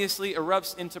spontaneously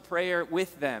erupts into prayer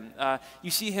with them.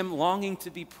 You see him longing to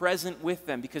be present with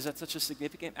them because that's such a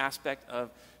significant aspect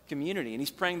of community. And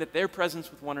he's praying that their presence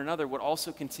with one another would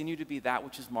also continue to be that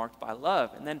which is marked by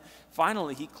love. And then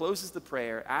finally, he closes the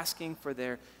prayer asking for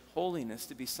their holiness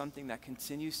to be something that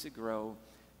continues to grow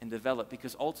and develop,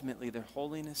 because ultimately their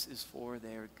holiness is for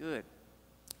their good.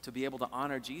 To be able to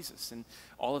honor Jesus and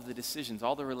all of the decisions,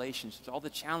 all the relationships, all the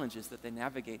challenges that they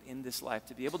navigate in this life,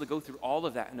 to be able to go through all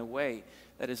of that in a way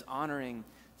that is honoring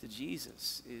to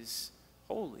Jesus is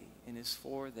holy and is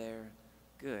for their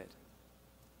good.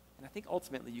 And I think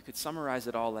ultimately you could summarize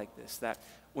it all like this, that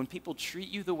when people treat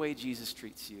you the way Jesus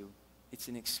treats you, it's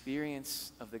an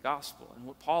experience of the gospel. And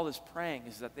what Paul is praying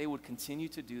is that they would continue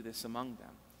to do this among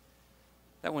them.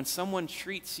 That when someone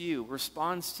treats you,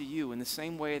 responds to you in the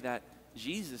same way that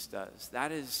Jesus does,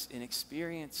 that is an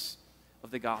experience of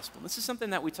the gospel. And this is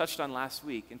something that we touched on last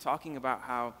week in talking about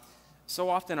how so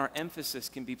often our emphasis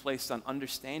can be placed on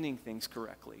understanding things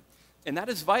correctly. And that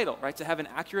is vital, right? To have an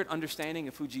accurate understanding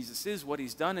of who Jesus is, what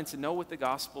he's done, and to know what the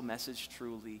gospel message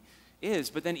truly is.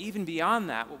 But then even beyond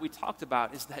that, what we talked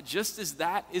about is that just as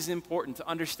that is important to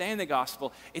understand the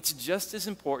gospel, it's just as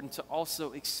important to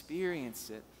also experience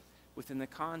it within the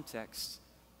context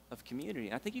of community.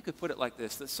 And I think you could put it like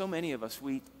this, that so many of us,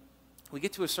 we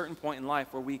get to a certain point in life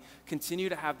where we continue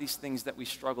to have these things that we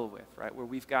struggle with, right? Where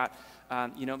we've got,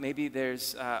 maybe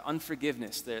there's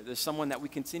unforgiveness. There's someone that we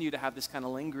continue to have this kind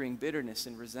of lingering bitterness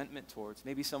and resentment towards.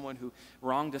 Maybe someone who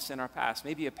wronged us in our past.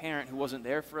 Maybe a parent who wasn't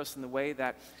there for us in the way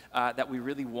that we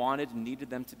really wanted and needed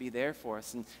them to be there for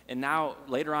us. And now,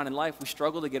 later on in life, we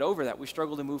struggle to get over that. We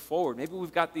struggle to move forward. Maybe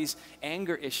we've got these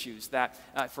anger issues that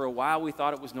for a while we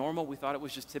thought it was normal. We thought it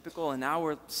was just typical. And now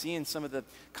we're seeing some of the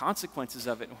consequences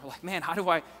of it. And we're like, man, how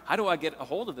do I get a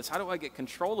hold of this? How do I get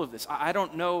control of this? I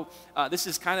don't know. This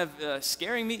is kind of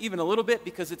scaring me even a little bit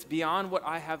because it's beyond what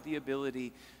I have the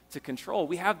ability to control.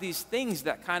 We have these things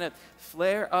that kind of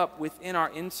flare up within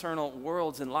our internal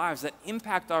worlds and lives that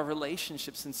impact our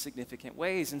relationships in significant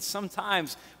ways. And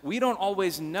sometimes we don't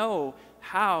always know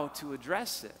how to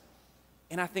address it.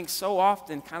 And I think so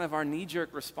often kind of our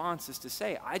knee-jerk response is to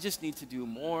say, I just need to do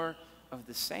more of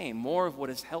the same, more of what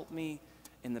has helped me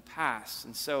in the past.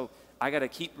 And so I got to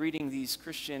keep reading these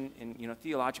Christian and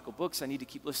theological books. I need to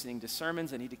keep listening to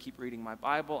sermons. I need to keep reading my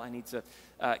Bible. I need to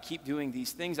keep doing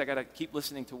these things. I got to keep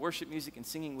listening to worship music and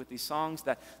singing with these songs.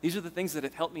 That these are the things that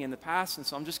have helped me in the past, and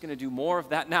so I'm just going to do more of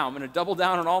that now. I'm going to double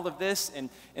down on all of this, and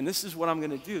this is what I'm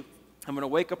going to do. I'm going to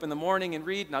wake up in the morning and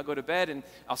read, and I'll go to bed, and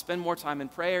I'll spend more time in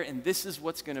prayer, and this is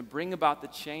what's going to bring about the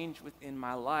change within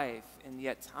my life. And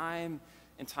yet time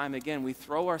and time again, we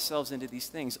throw ourselves into these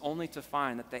things only to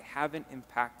find that they haven't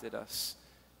impacted us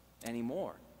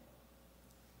anymore.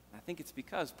 And I think it's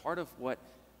because part of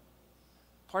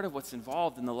what's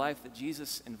involved in the life that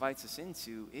Jesus invites us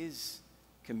into is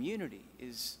community,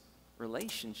 is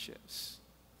relationships.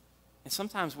 And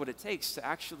sometimes what it takes to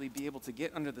actually be able to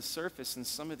get under the surface in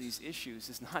some of these issues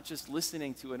is not just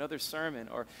listening to another sermon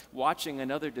or watching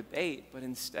another debate, but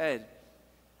instead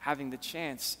having the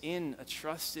chance in a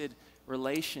trusted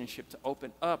relationship, to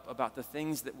open up about the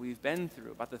things that we've been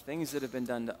through, about the things that have been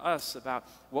done to us, about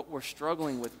what we're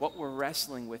struggling with, what we're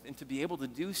wrestling with, and to be able to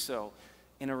do so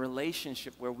in a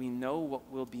relationship where we know what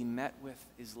we'll be met with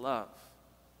is love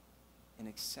and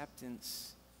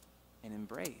acceptance and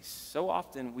embrace. So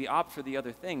often we opt for the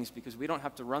other things because we don't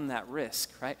have to run that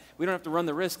risk, right? We don't have to run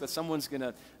the risk that someone's going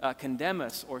to condemn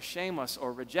us or shame us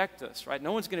or reject us, right?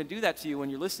 No one's going to do that to you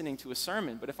when you're listening to a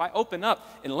sermon. But if I open up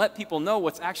and let people know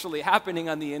what's actually happening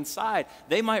on the inside,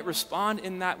 they might respond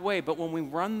in that way. But when we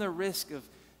run the risk of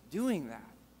doing that,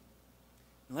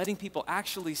 letting people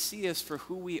actually see us for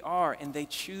who we are, and they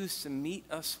choose to meet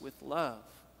us with love,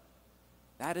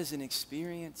 that is an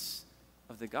experience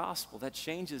of the gospel that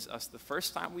changes us the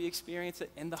first time we experience it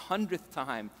and the 100th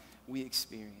time we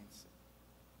experience it.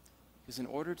 Because in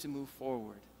order to move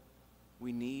forward,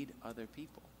 we need other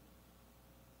people.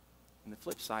 And the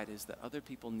flip side is that other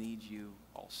people need you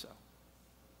also.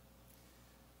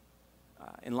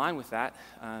 In line with that,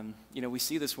 we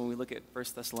see this when we look at 1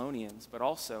 Thessalonians, but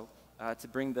also to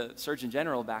bring the Surgeon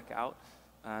General back out,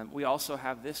 we also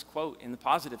have this quote in the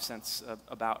positive sense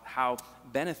about how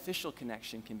beneficial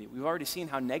connection can be. We've already seen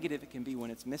how negative it can be when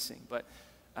it's missing, but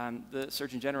the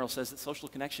Surgeon General says that social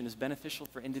connection is beneficial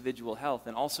for individual health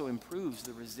and also improves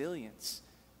the resilience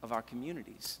of our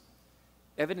communities.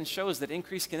 Evidence shows that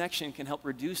increased connection can help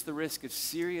reduce the risk of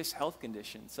serious health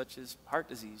conditions such as heart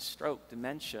disease, stroke,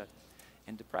 dementia,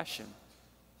 and depression.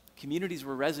 Communities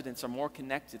where residents are more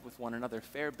connected with one another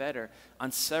fare better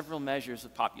on several measures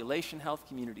of population health,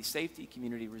 community safety,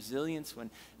 community resilience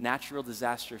when natural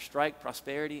disasters strike,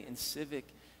 prosperity, and civic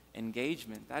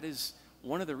engagement. That is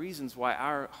one of the reasons why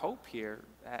our hope here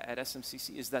at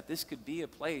SMCC is that this could be a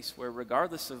place where,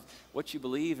 regardless of what you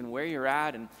believe and where you're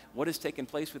at and what has taken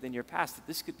place within your past, that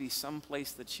this could be some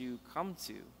place that you come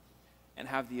to and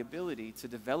have the ability to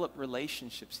develop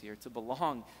relationships here, to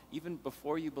belong even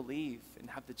before you believe, and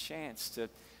have the chance to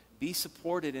be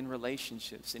supported in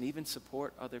relationships and even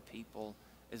support other people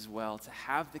as well, to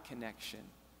have the connection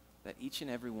that each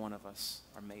and every one of us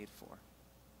are made for.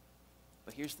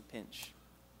 But here's the pinch.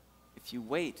 If you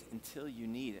wait until you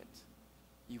need it,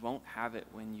 you won't have it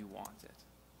when you want it.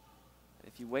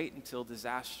 If you wait until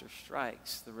disaster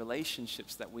strikes, the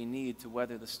relationships that we need to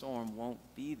weather the storm won't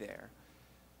be there.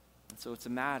 And so it's a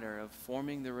matter of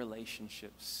forming the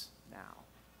relationships now.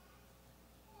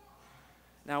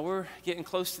 Now we're getting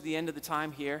close to the end of the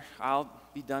time here. I'll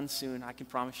be done soon, I can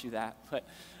promise you that.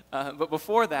 But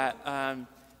before that,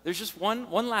 there's just one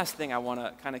last thing I want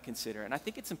to kind of consider. And I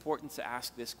think it's important to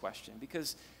ask this question,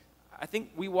 because I think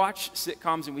we watch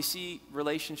sitcoms and we see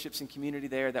relationships in community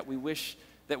there that we wish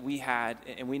that we had,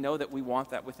 and we know that we want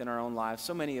that within our own lives.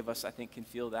 So many of us, I think, can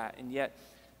feel that. And yet,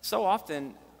 so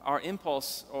often, our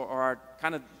impulse or our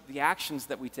kind of the actions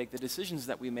that we take, the decisions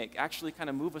that we make, actually kind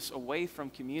of move us away from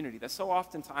community. That's so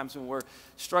oftentimes when we're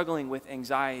struggling with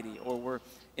anxiety, or we're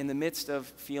in the midst of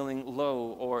feeling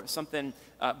low, or something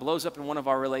blows up in one of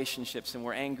our relationships and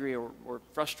we're angry or we're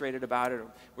frustrated about it, or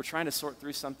we're trying to sort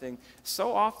through something.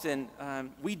 So often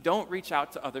we don't reach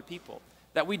out to other people,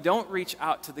 that we don't reach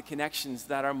out to the connections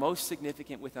that are most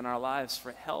significant within our lives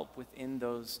for help within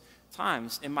those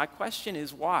times. And my question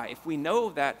is why? If we know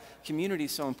that community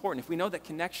is so important, if we know that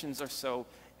connections are so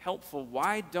helpful,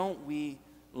 why don't we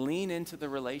lean into the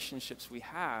relationships we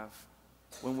have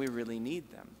when we really need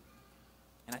them?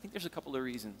 And I think there's a couple of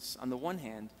reasons. On the one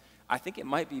hand, I think it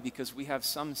might be because we have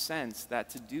some sense that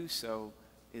to do so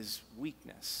is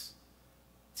weakness.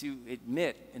 To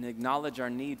admit and acknowledge our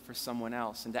need for someone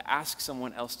else and to ask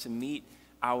someone else to meet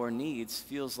our needs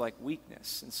feels like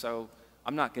weakness. And so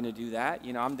I'm not going to do that.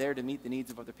 I'm there to meet the needs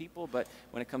of other people, but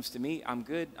when it comes to me, I'm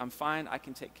good, I'm fine, I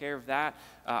can take care of that.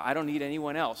 I don't need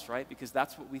anyone else, right? Because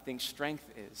that's what we think strength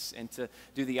is. And to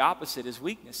do the opposite is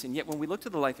weakness. And yet when we look to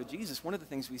the life of Jesus, one of the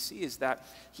things we see is that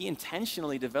he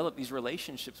intentionally developed these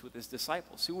relationships with his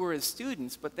disciples, who were his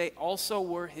students, but they also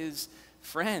were his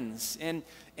friends. And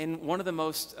in one of the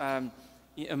most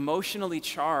emotionally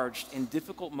charged and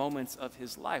difficult moments of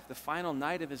his life, the final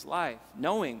night of his life,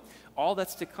 knowing all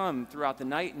that's to come throughout the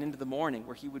night and into the morning,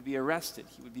 where he would be arrested,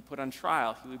 he would be put on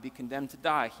trial, he would be condemned to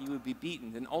die, he would be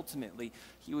beaten, and ultimately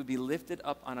he would be lifted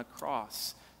up on a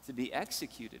cross to be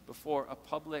executed before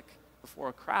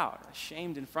a crowd,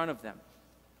 ashamed in front of them.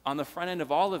 On the front end of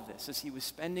all of this, as he was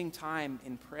spending time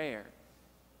in prayer,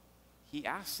 he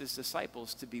asked his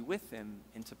disciples to be with him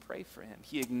and to pray for him.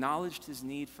 He acknowledged his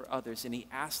need for others, and he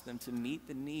asked them to meet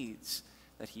the needs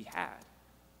that he had.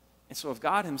 And so if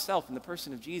God himself, in the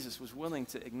person of Jesus, was willing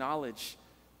to acknowledge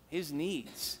his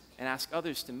needs and ask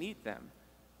others to meet them,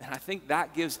 then I think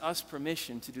that gives us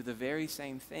permission to do the very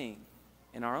same thing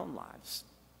in our own lives.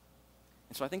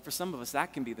 And so I think for some of us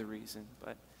that can be the reason.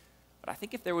 But I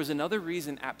think if there was another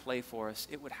reason at play for us,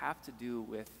 it would have to do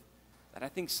with that I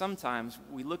think sometimes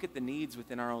we look at the needs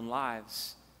within our own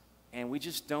lives and we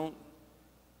don't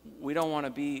want to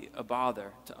be a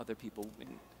bother to other people.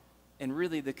 And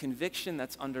really the conviction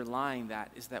that's underlying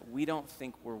that is that we don't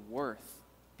think we're worth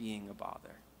being a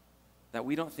bother, that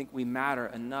we don't think we matter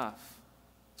enough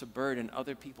to burden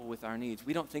other people with our needs.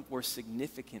 We don't think we're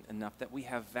significant enough, that we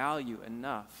have value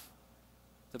enough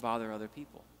to bother other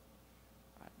people.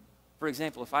 For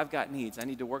example, if I've got needs, I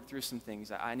need to work through some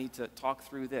things, I need to talk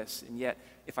through this, and yet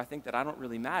if I think that I don't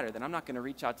really matter, then I'm not going to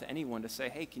reach out to anyone to say,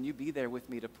 hey, can you be there with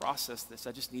me to process this?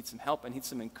 I just need some help. I need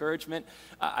some encouragement.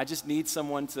 I just need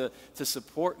someone to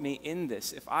support me in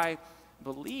this. If I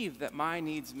believe that my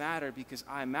needs matter because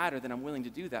I matter, then I'm willing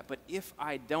to do that. But if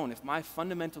I don't, if my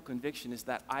fundamental conviction is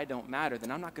that I don't matter,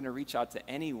 then I'm not going to reach out to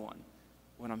anyone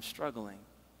when I'm struggling.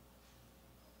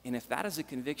 And if that is a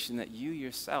conviction that you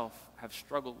yourself have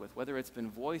struggled with, whether it's been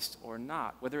voiced or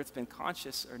not, whether it's been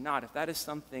conscious or not, if that is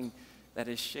something that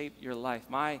has shaped your life,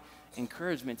 my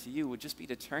encouragement to you would just be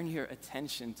to turn your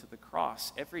attention to the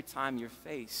cross every time you're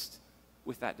faced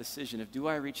with that decision of, do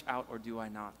I reach out or do I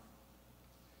not?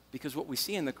 Because what we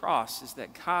see in the cross is that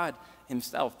God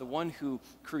himself, the one who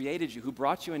created you, who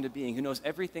brought you into being, who knows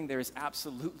everything there is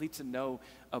absolutely to know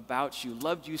about you,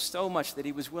 loved you so much that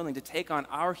he was willing to take on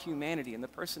our humanity in the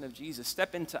person of Jesus,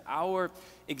 step into our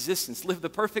existence, live the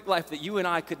perfect life that you and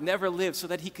I could never live so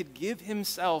that he could give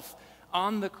himself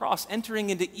on the cross, entering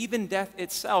into even death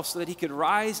itself so that he could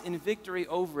rise in victory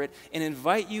over it and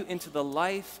invite you into the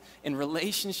life and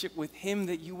relationship with him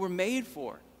that you were made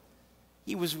for.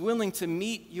 He was willing to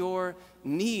meet your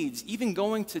needs, even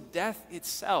going to death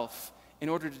itself in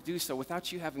order to do so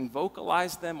without you having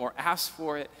vocalized them or asked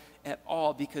for it at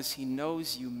all, because he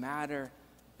knows you matter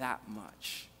that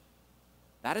much.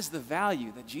 That is the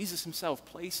value that Jesus himself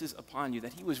places upon you,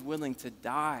 that he was willing to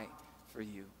die for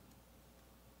you.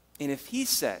 And if he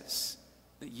says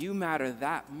that you matter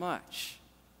that much,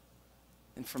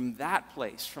 then from that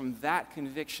place, from that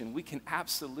conviction, we can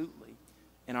absolutely,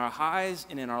 in our highs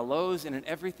and in our lows and in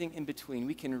everything in between,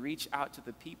 we can reach out to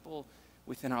the people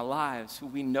within our lives who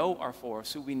we know are for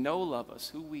us, who we know love us,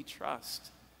 who we trust,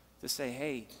 to say,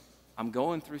 hey, I'm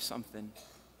going through something.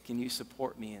 Can you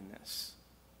support me in this?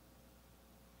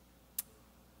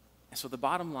 And so the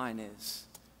bottom line is,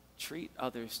 treat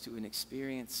others to an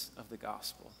experience of the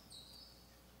gospel.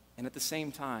 And at the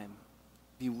same time,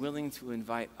 be willing to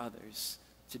invite others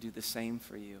to do the same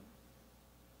for you.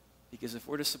 Because if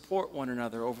we're to support one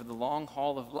another over the long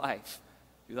haul of life,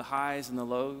 through the highs and the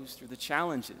lows, through the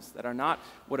challenges that are not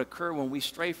what occur when we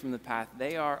stray from the path,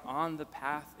 they are on the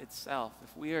path itself.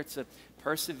 If we are to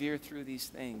persevere through these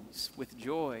things with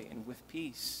joy and with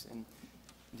peace, and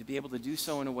to be able to do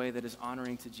so in a way that is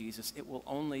honoring to Jesus, it will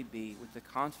only be with the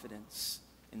confidence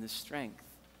and the strength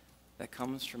that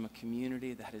comes from a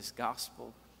community that is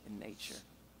gospel in nature.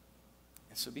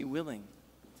 And so be willing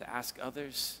to ask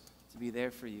others to be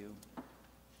there for you,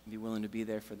 and be willing to be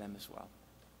there for them as well.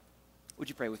 Would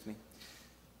you pray with me?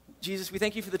 Jesus, we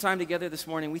thank you for the time together this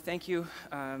morning. We thank you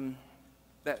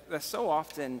that so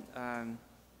often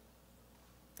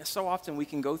we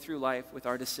can go through life with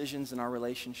our decisions and our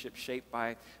relationships shaped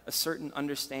by a certain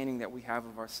understanding that we have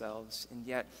of ourselves. And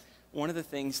yet, one of the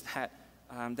things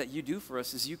that you do for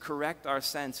us is you correct our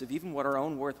sense of even what our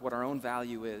own worth, what our own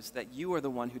value is, that you are the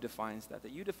one who defines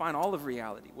that you define all of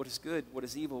reality, what is good, what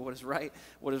is evil, what is right,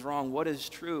 what is wrong, what is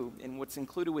true, and what's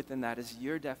included within that is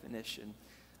your definition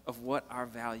of what our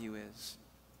value is.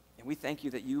 And we thank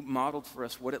you that you modeled for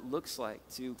us what it looks like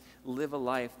to live a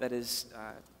life that is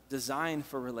designed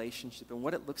for relationship, and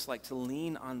what it looks like to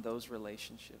lean on those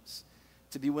relationships.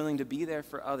 To be willing to be there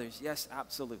for others, yes,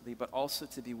 absolutely, but also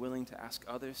to be willing to ask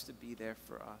others to be there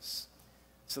for us,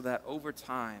 so that over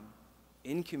time,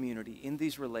 in community, in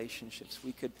these relationships,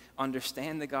 we could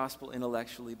understand the gospel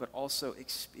intellectually, but also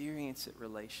experience it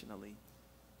relationally,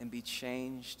 and be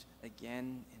changed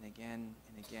again and again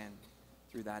and again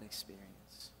through that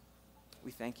experience.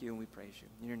 We thank you and we praise you.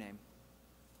 In your name,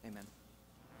 amen.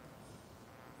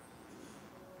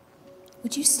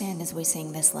 Would you stand as we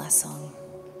sing this last song?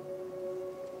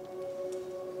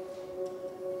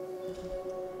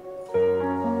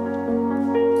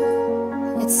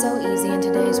 It's so easy in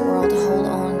today's world to hold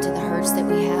on to the hurts that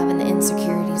we have and the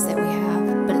insecurities that we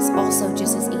have, but it's also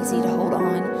just as easy to hold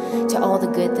on to all the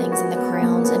good things and the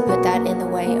crowns and put that in the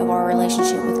way of our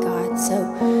relationship with God. So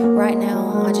right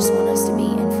now, I just want us to be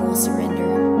in full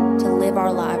surrender, to live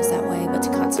our lives that way, but to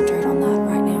concentrate on that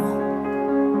right now.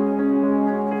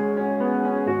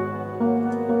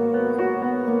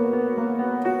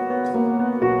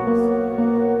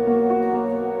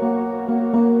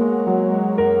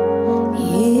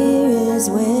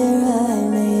 where I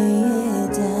lay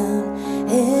it down.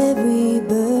 Every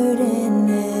burden,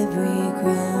 every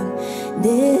crown.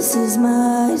 This is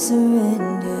my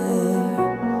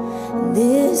surrender.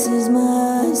 This is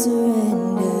my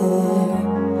surrender.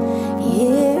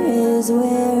 Here is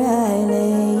where I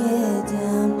lay it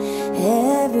down.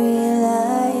 Every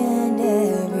lie and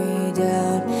every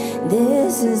doubt.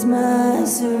 This is my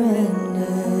surrender.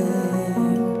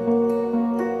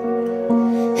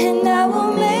 And I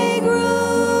will make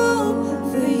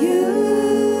room for you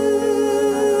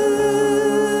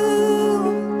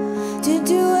to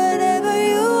do whatever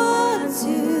you want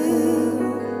to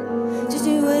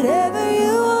do whatever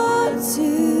you want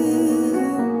to.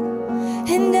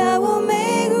 And I will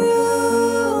make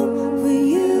room for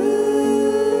you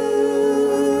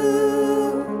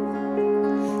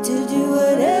to do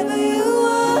whatever you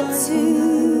want to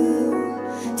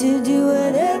do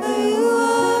whatever you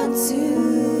want to.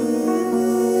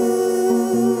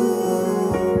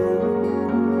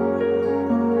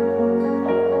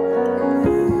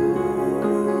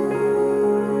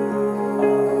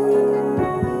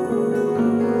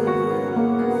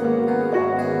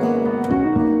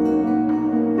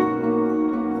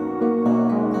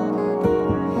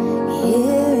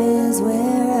 Here is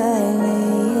where I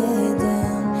lay it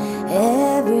down.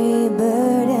 Every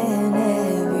burden,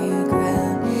 every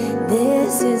crown.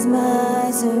 This is my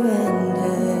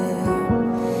surrender.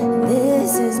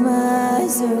 This is my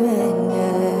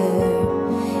surrender.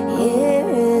 Here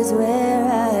is where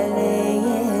I lay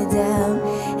it down.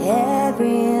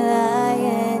 Every lie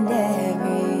and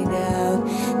every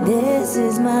doubt. This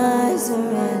is my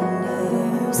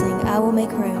surrender. Sing, I will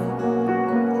make room.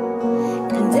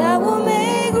 And I will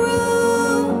make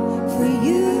room for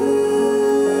you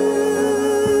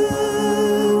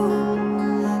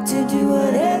to do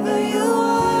whatever you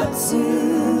want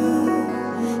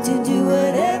to do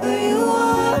whatever you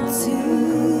want to.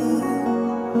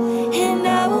 And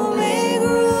I will make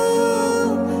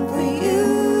room for you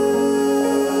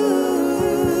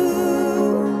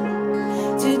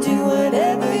to do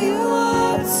whatever you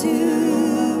want to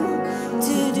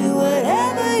do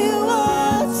whatever you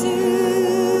want to.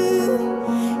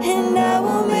 And I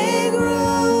will make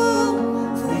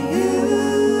room for you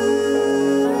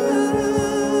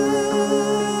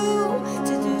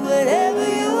to do whatever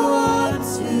you want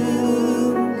to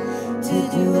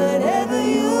do whatever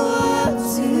you want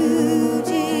to,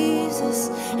 Jesus.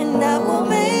 And I will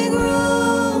make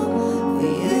room for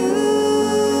you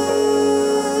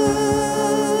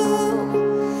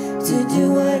to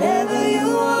do whatever you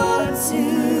want to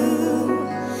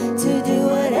do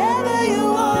whatever you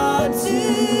want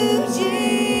to,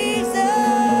 Jesus. And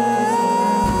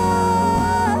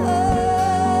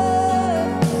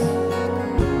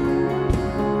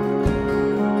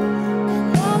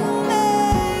I will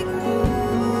make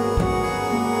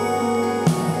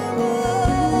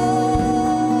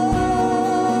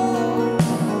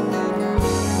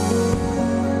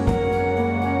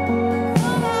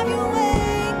Come have your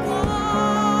way,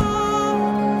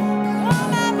 God.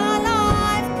 Come have my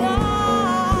life, God.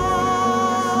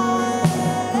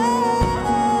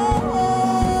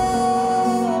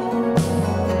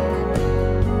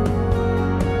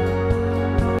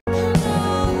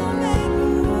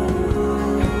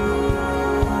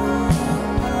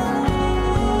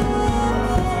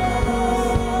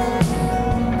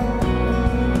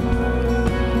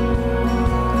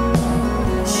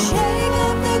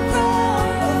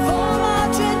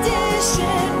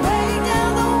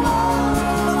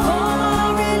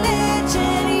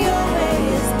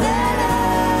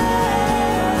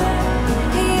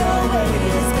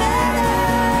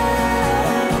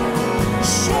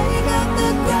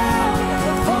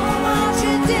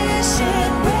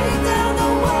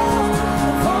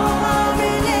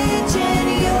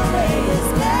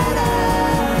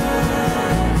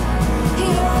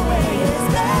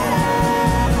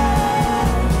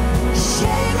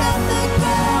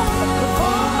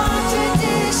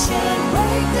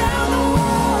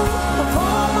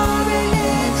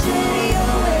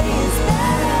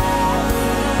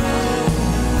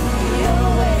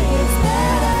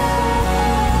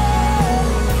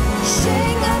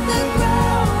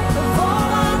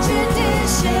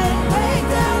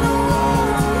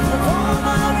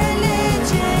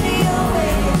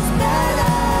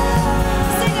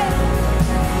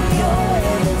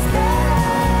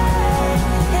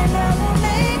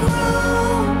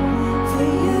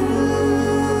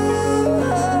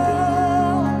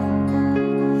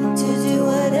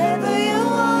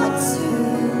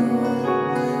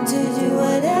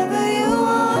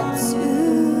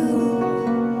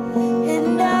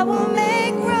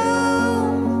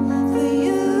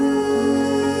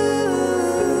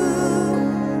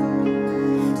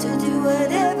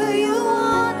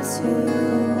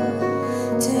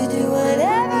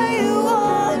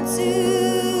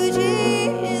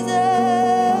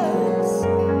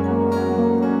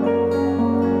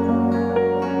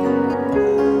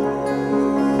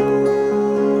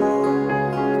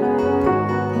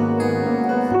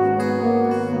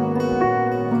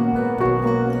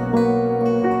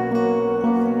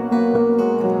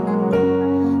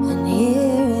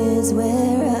 is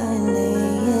where I lay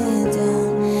it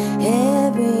down.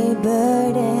 Every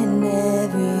burden,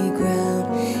 every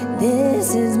ground.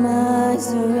 This is my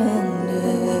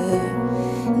surrender.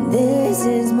 This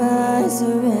is my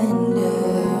surrender.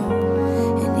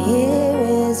 And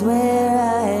here is where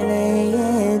I lay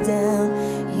it down.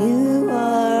 You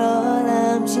are all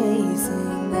I'm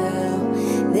chasing now.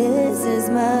 This is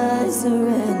my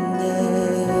surrender.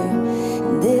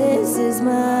 This is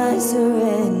my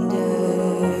surrender.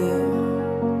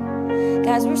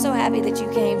 Guys, we're so happy that you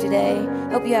came today.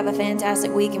 Hope you have a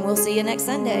fantastic week, and we'll see you next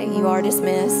Sunday. You are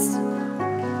dismissed.